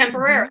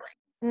temporarily.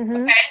 Mm-hmm.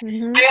 Okay.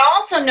 Mm-hmm. I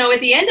also know at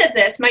the end of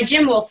this, my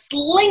gym will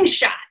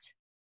slingshot.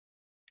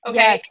 Okay.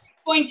 Yes. It's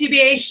going to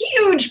be a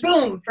huge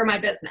boom for my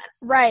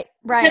business. Right.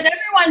 Because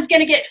everyone's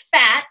going to get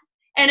fat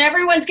and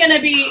everyone's going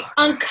to be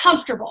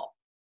uncomfortable.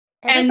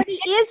 Everybody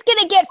is going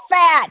to get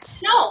fat.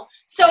 No.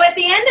 So at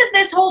the end of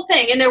this whole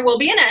thing, and there will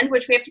be an end,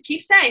 which we have to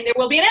keep saying, there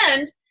will be an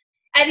end.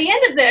 At the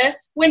end of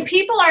this, when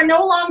people are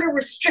no longer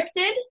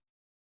restricted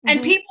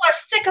and people are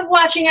sick of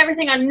watching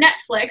everything on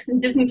Netflix and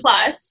Disney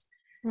Plus,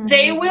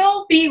 they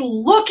will be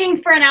looking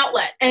for an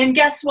outlet. And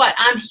guess what?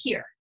 I'm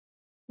here.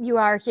 You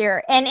are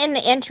here. And in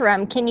the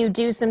interim, can you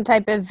do some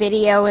type of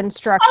video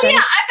instruction? Oh, yeah.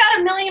 I've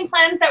got a million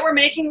plans that we're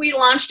making. We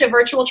launched a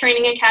virtual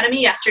training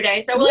academy yesterday.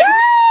 So we'll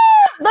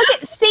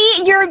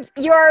see,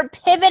 you're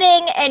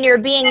pivoting and you're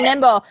being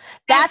nimble.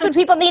 That's what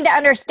people need to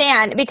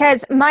understand,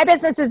 because my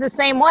business is the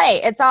same way.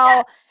 It's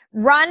all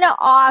run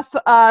off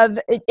of,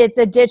 it's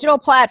a digital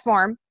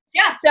platform.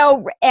 Yeah.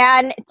 So,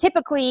 and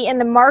typically in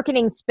the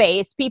marketing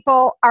space,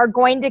 people are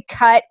going to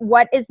cut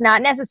what is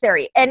not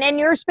necessary. And in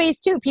your space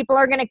too, people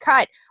are going to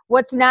cut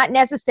what's not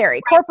necessary.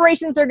 Right.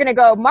 Corporations are going to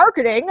go,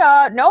 marketing,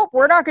 nope,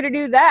 we're not going to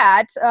do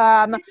that.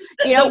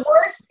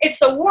 It's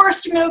the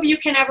worst move you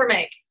can ever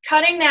make.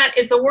 Cutting that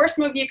is the worst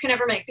move you can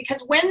ever make,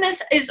 because when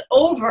this is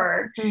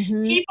over,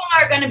 people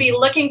are going to be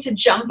looking to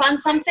jump on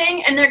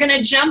something, and they're going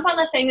to jump on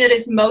the thing that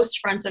is most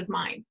front of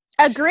mind.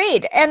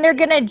 Agreed. And they're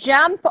going to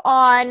jump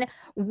on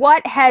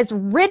what has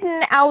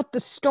ridden out the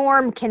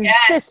storm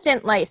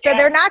consistently. Yes. So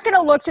they're not going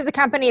to look to the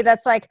company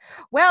that's like,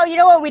 well, you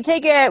know what, we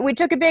took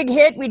a big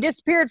hit, we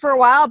disappeared for a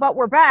while, but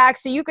we're back,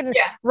 so you can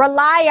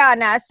rely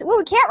on us. Well,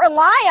 we can't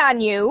rely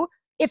on you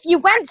if you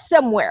went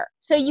somewhere.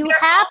 So you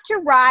have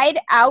to ride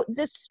out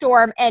the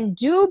storm and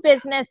do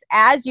business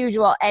as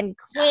usual and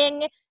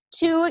cling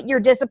to your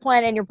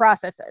discipline and your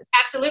processes.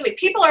 Absolutely.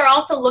 People are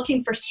also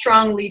looking for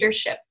strong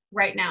leadership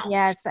right now.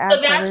 Yes,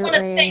 absolutely. So that's one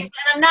of the things.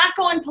 And I'm not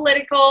going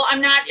political.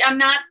 I'm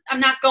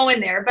not going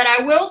there. But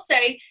I will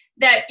say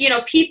that,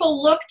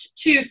 people looked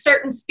to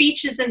certain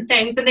speeches and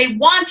things, and they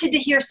wanted to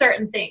hear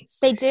certain things.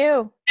 They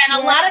do.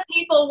 And a lot of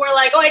people were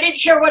like, oh, I didn't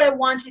hear what I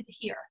wanted to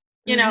hear,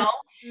 And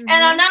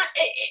I'm not,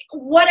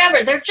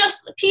 whatever. They're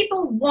just,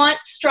 people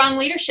want strong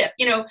leadership.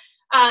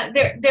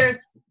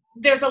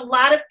 There's a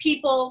lot of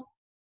people,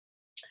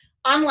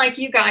 unlike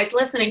you guys,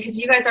 listening, because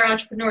you guys are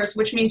entrepreneurs,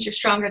 which means you're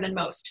stronger than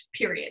most,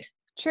 period.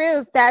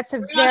 True. That's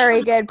a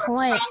very good point.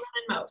 Stronger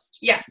than most.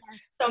 Yes.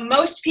 So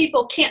most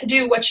people can't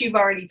do what you've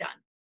already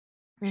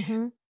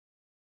done.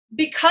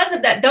 Because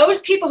of that,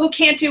 those people who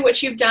can't do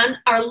what you've done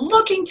are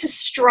looking to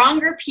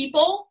stronger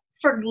people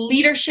for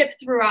leadership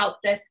throughout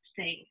this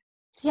thing.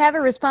 You have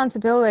a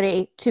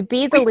responsibility to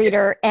be the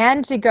leader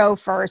and to go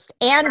first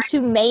and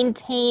to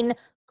maintain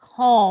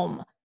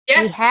calm.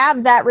 Yes. We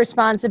have that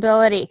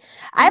responsibility.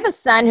 I have a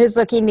son who's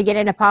looking to get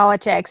into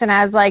politics, and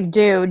I was like,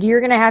 dude,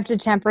 you're going to have to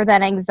temper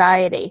that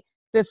anxiety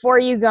before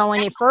you go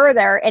any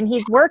further. And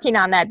he's working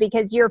on that,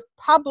 because your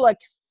public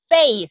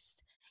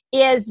face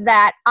is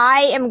that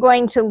I am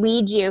going to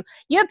lead you.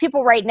 You have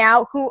people right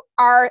now who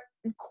are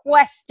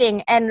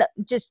questing and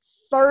just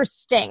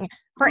thirsting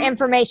for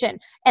information.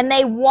 And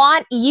they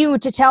want you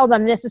to tell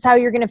them this is how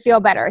you're going to feel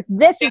better.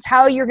 This is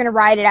how you're going to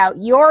ride it out.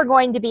 You're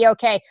going to be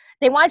okay.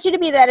 They want you to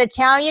be that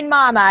Italian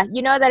mama.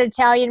 You know that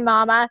Italian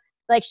mama?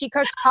 Like she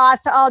cooks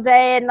pasta all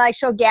day and like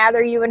she'll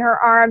gather you in her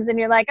arms and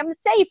you're like, I'm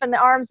safe in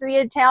the arms of the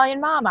Italian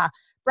mama,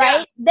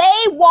 right? Yeah.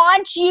 They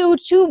want you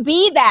to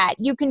be that.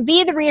 You can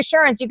be the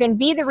reassurance. You can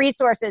be the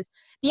resources.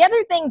 The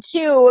other thing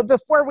too,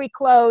 before we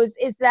close,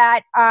 is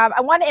that I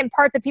want to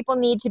impart that people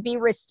need to be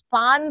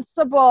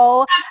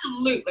responsible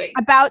Absolutely.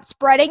 about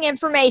spreading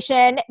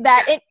information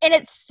that, and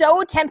it's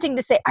so tempting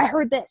to say, I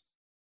heard this.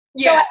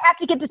 Yes. So I have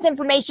to get this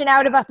information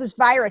out about this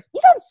virus.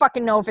 You don't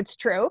fucking know if it's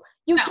true.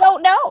 You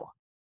don't know.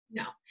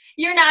 No.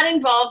 You're not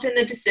involved in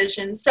the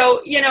decision.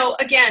 So,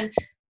 again,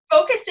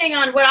 focusing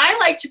on what I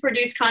like to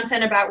produce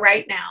content about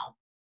right now,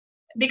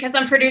 because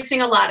I'm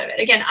producing a lot of it.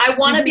 Again, I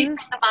want to be front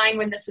of mind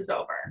when this is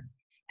over.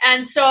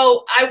 And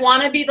so I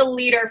want to be the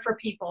leader for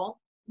people.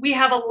 We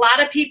have a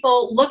lot of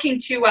people looking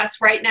to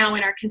us right now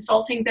in our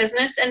consulting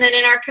business and then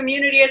in our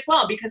community as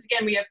well, because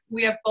again,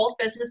 we have both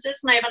businesses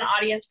and I have an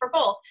audience for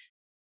both.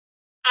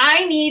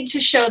 I need to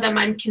show them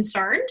I'm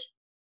concerned,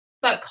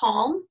 but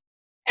calm.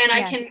 And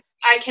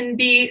I can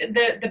be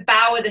the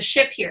bow of the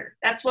ship here.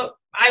 That's what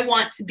I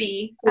want to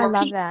be for people. I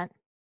love that.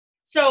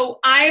 So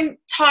I'm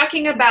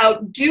talking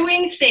about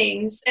doing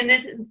things, and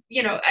then,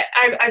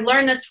 I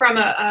learned this from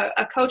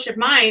a coach of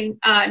mine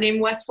named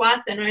Wes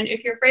Watson. And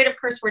if you're afraid of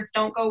curse words,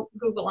 don't go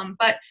Google him.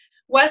 But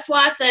Wes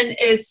Watson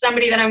is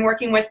somebody that I'm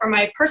working with for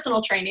my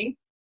personal training.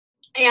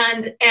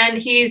 And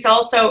he's an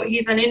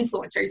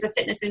influencer. He's a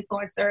fitness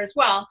influencer as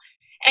well.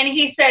 And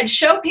he said,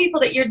 show people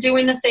that you're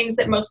doing the things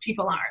that most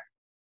people aren't.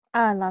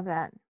 Oh, I love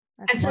that.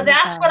 So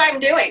that's what I'm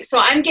doing. So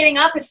I'm getting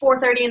up at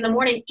 4:30 in the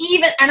morning,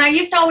 and I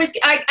used to always,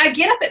 I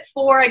get up at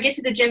 4, I get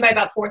to the gym by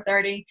about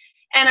 4:30,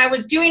 and I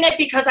was doing it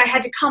because I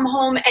had to come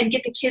home and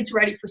get the kids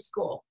ready for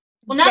school.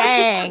 Well, now the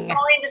kids aren't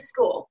going to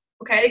school.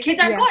 Okay. The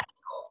kids aren't going to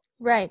school.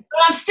 Right.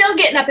 But I'm still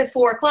getting up at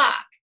 4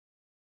 o'clock.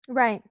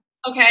 Right.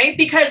 Okay.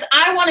 Because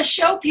I want to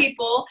show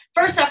people,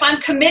 first off, I'm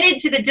committed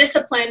to the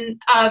discipline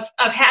of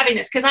having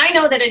this. Cause I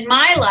know that in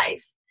my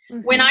life,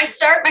 when I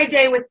start my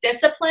day with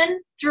discipline,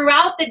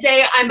 throughout the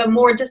day, I'm a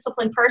more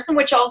disciplined person,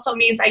 which also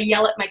means I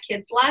yell at my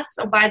kids less.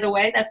 So by the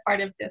way, that's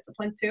part of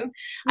discipline too.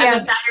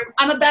 Yeah.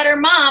 I'm a better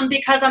mom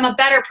because I'm a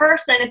better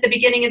person at the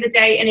beginning of the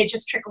day, and it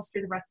just trickles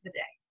through the rest of the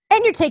day.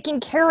 And you're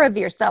taking care of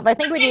yourself. I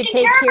think when you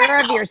take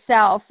care of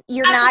yourself,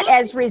 you're not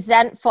as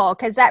resentful,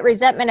 because that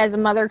resentment as a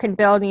mother can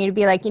build, and you'd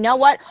be like, you know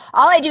what?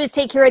 All I do is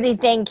take care of these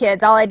dang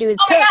kids. All I do is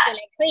cook and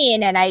I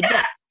clean and I do.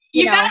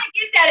 You got to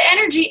get that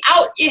energy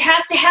out. It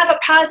has to have a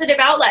positive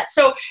outlet.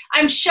 So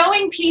I'm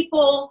showing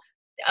people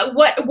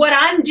what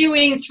I'm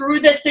doing through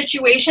this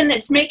situation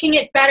that's making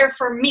it better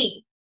for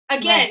me.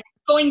 Again,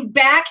 going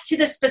back to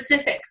the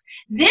specifics.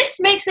 This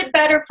makes it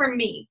better for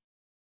me.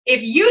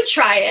 If you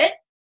try it,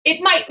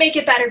 it might make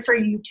it better for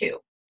you too.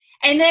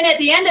 And then at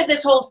the end of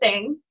this whole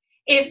thing,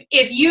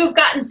 if you've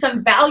gotten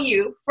some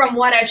value from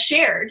what I've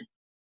shared,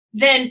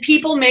 then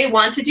people may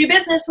want to do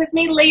business with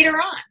me later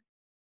on.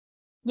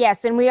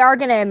 Yes, and we are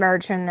going to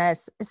emerge from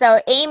this.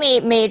 So Amy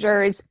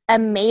Majors,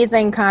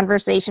 amazing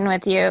conversation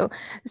with you.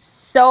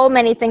 So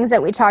many things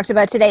that we talked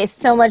about today,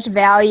 so much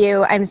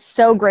value. I'm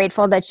so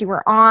grateful that you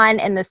were on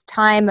in this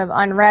time of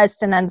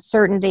unrest and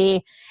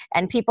uncertainty,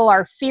 and people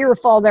are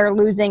fearful they're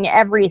losing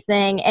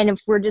everything. And if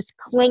we're just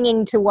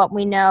clinging to what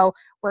we know,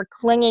 we're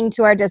clinging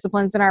to our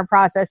disciplines and our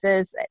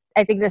processes.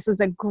 I think this was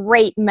a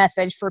great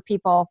message for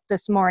people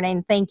this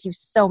morning. Thank you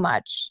so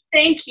much.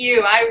 Thank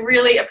you. I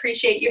really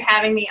appreciate you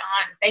having me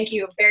on. Thank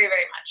you very,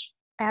 very much.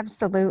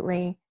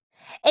 Absolutely.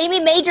 Amy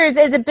Majors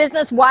is a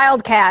business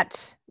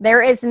wildcat.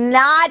 There is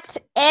not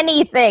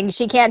anything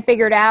she can't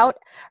figure it out.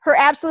 Her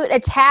absolute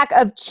attack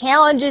of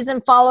challenges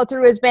and follow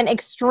through has been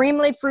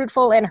extremely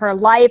fruitful in her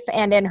life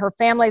and in her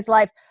family's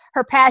life.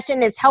 Her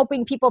passion is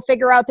helping people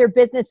figure out their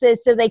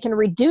businesses so they can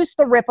reduce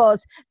the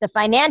ripples, the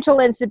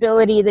financial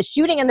instability, the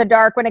shooting in the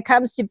dark when it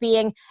comes to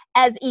being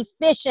as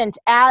efficient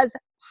as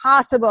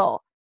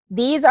possible.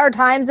 These are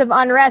times of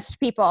unrest,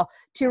 people.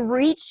 To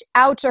reach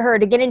out to her,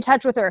 to get in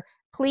touch with her,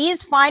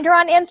 please find her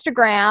on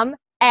Instagram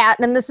at,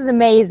 and this is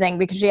amazing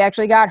because she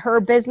actually got her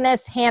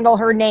business handle,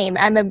 her name.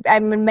 I'm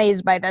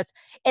amazed by this.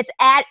 It's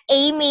at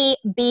Amy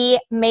B.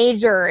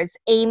 Majors,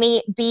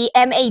 Amy B.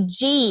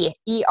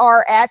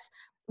 Magers.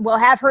 We'll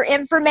have her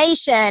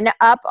information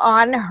up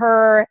on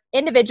her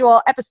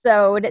individual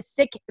episode,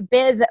 Sick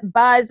Biz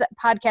Buzz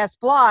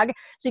podcast blog.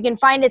 So you can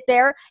find it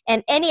there,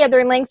 and any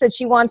other links that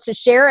she wants to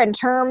share in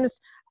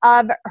terms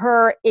of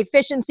her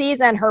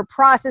efficiencies and her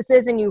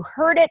processes. And you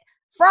heard it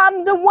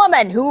from the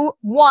woman who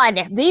won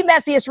the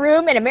messiest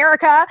room in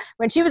America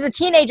when she was a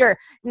teenager.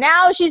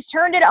 Now she's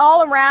turned it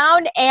all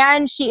around,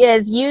 and she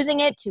is using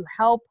it to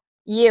help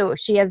you.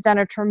 She has done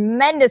a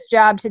tremendous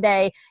job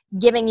today,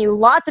 giving you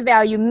lots of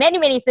value, many,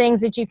 many things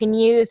that you can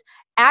use,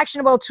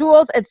 actionable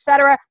tools,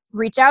 etc.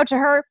 Reach out to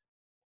her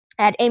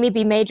at Amy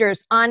B.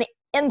 Majors on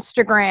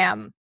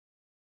Instagram.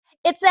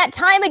 It's that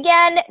time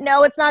again.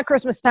 No, it's not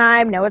Christmas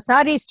time. No, it's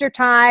not Easter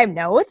time.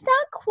 No, it's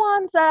not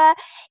Kwanzaa.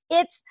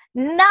 It's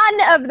none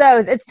of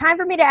those. It's time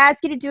for me to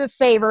ask you to do a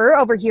favor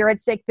over here at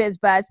Sick Biz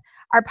Buzz.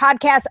 Our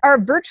podcasts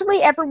are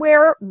virtually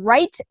everywhere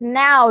right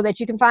now that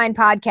you can find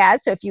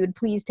podcasts. So if you would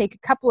please take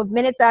a couple of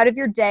minutes out of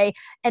your day,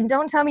 and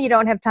don't tell me you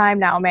don't have time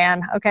now,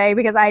 man, okay?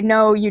 Because I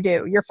know you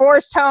do. You're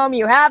forced home.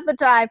 You have the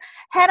time.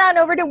 Head on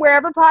over to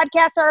wherever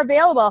podcasts are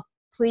available.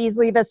 Please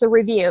leave us a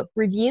review.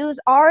 Reviews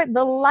are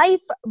the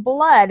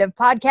lifeblood of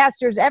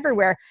podcasters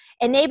everywhere,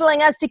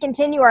 enabling us to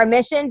continue our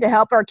mission to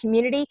help our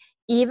community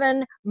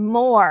even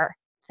more.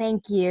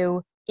 Thank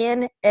you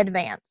in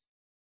advance.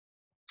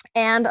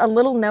 And a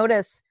little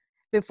notice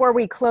before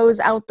we close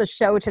out the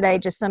show today,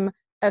 just some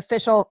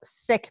official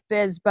Sick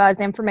Biz Buzz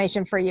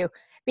information for you.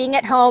 Being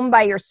at home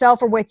by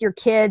yourself or with your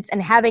kids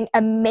and having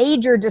a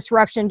major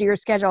disruption to your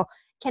schedule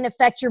can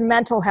affect your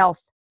mental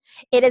health.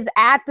 It is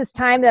at this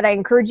time that I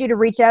encourage you to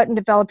reach out and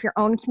develop your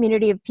own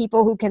community of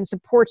people who can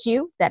support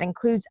you. That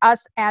includes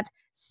us at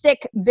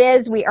Sick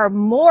Biz. We are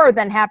more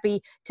than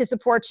happy to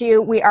support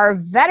you. We are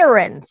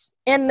veterans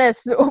in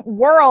this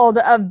world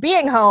of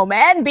being home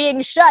and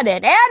being shut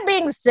in and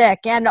being sick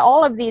and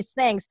all of these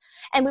things.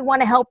 And we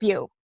want to help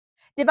you.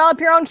 Develop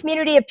your own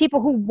community of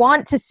people who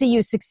want to see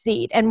you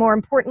succeed. And more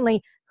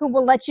importantly, who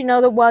will let you know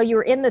that while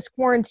you're in this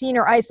quarantine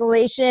or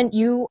isolation,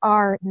 you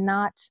are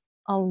not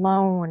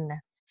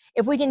alone.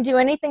 If we can do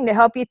anything to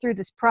help you through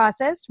this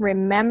process,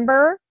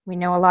 remember, we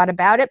know a lot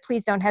about it.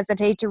 Please don't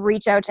hesitate to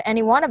reach out to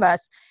any one of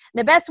us.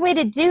 The best way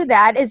to do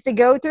that is to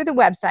go through the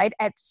website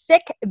at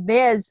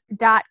sickbiz.com.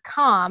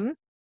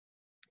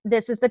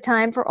 This is the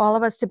time for all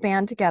of us to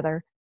band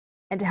together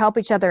and to help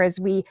each other as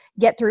we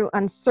get through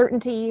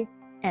uncertainty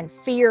and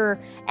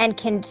fear and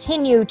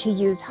continue to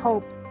use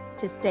hope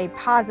to stay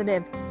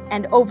positive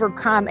and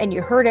overcome. And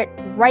you heard it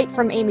right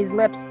from Amy's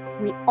lips.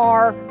 We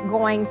are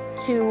going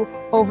to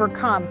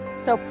overcome.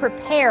 So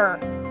prepare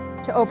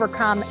to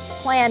overcome,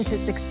 plan to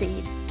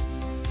succeed.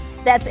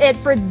 That's it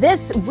for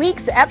this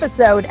week's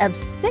episode of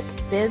Sick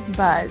Biz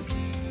Buzz.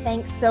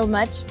 Thanks so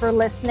much for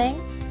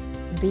listening.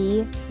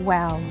 Be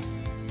well.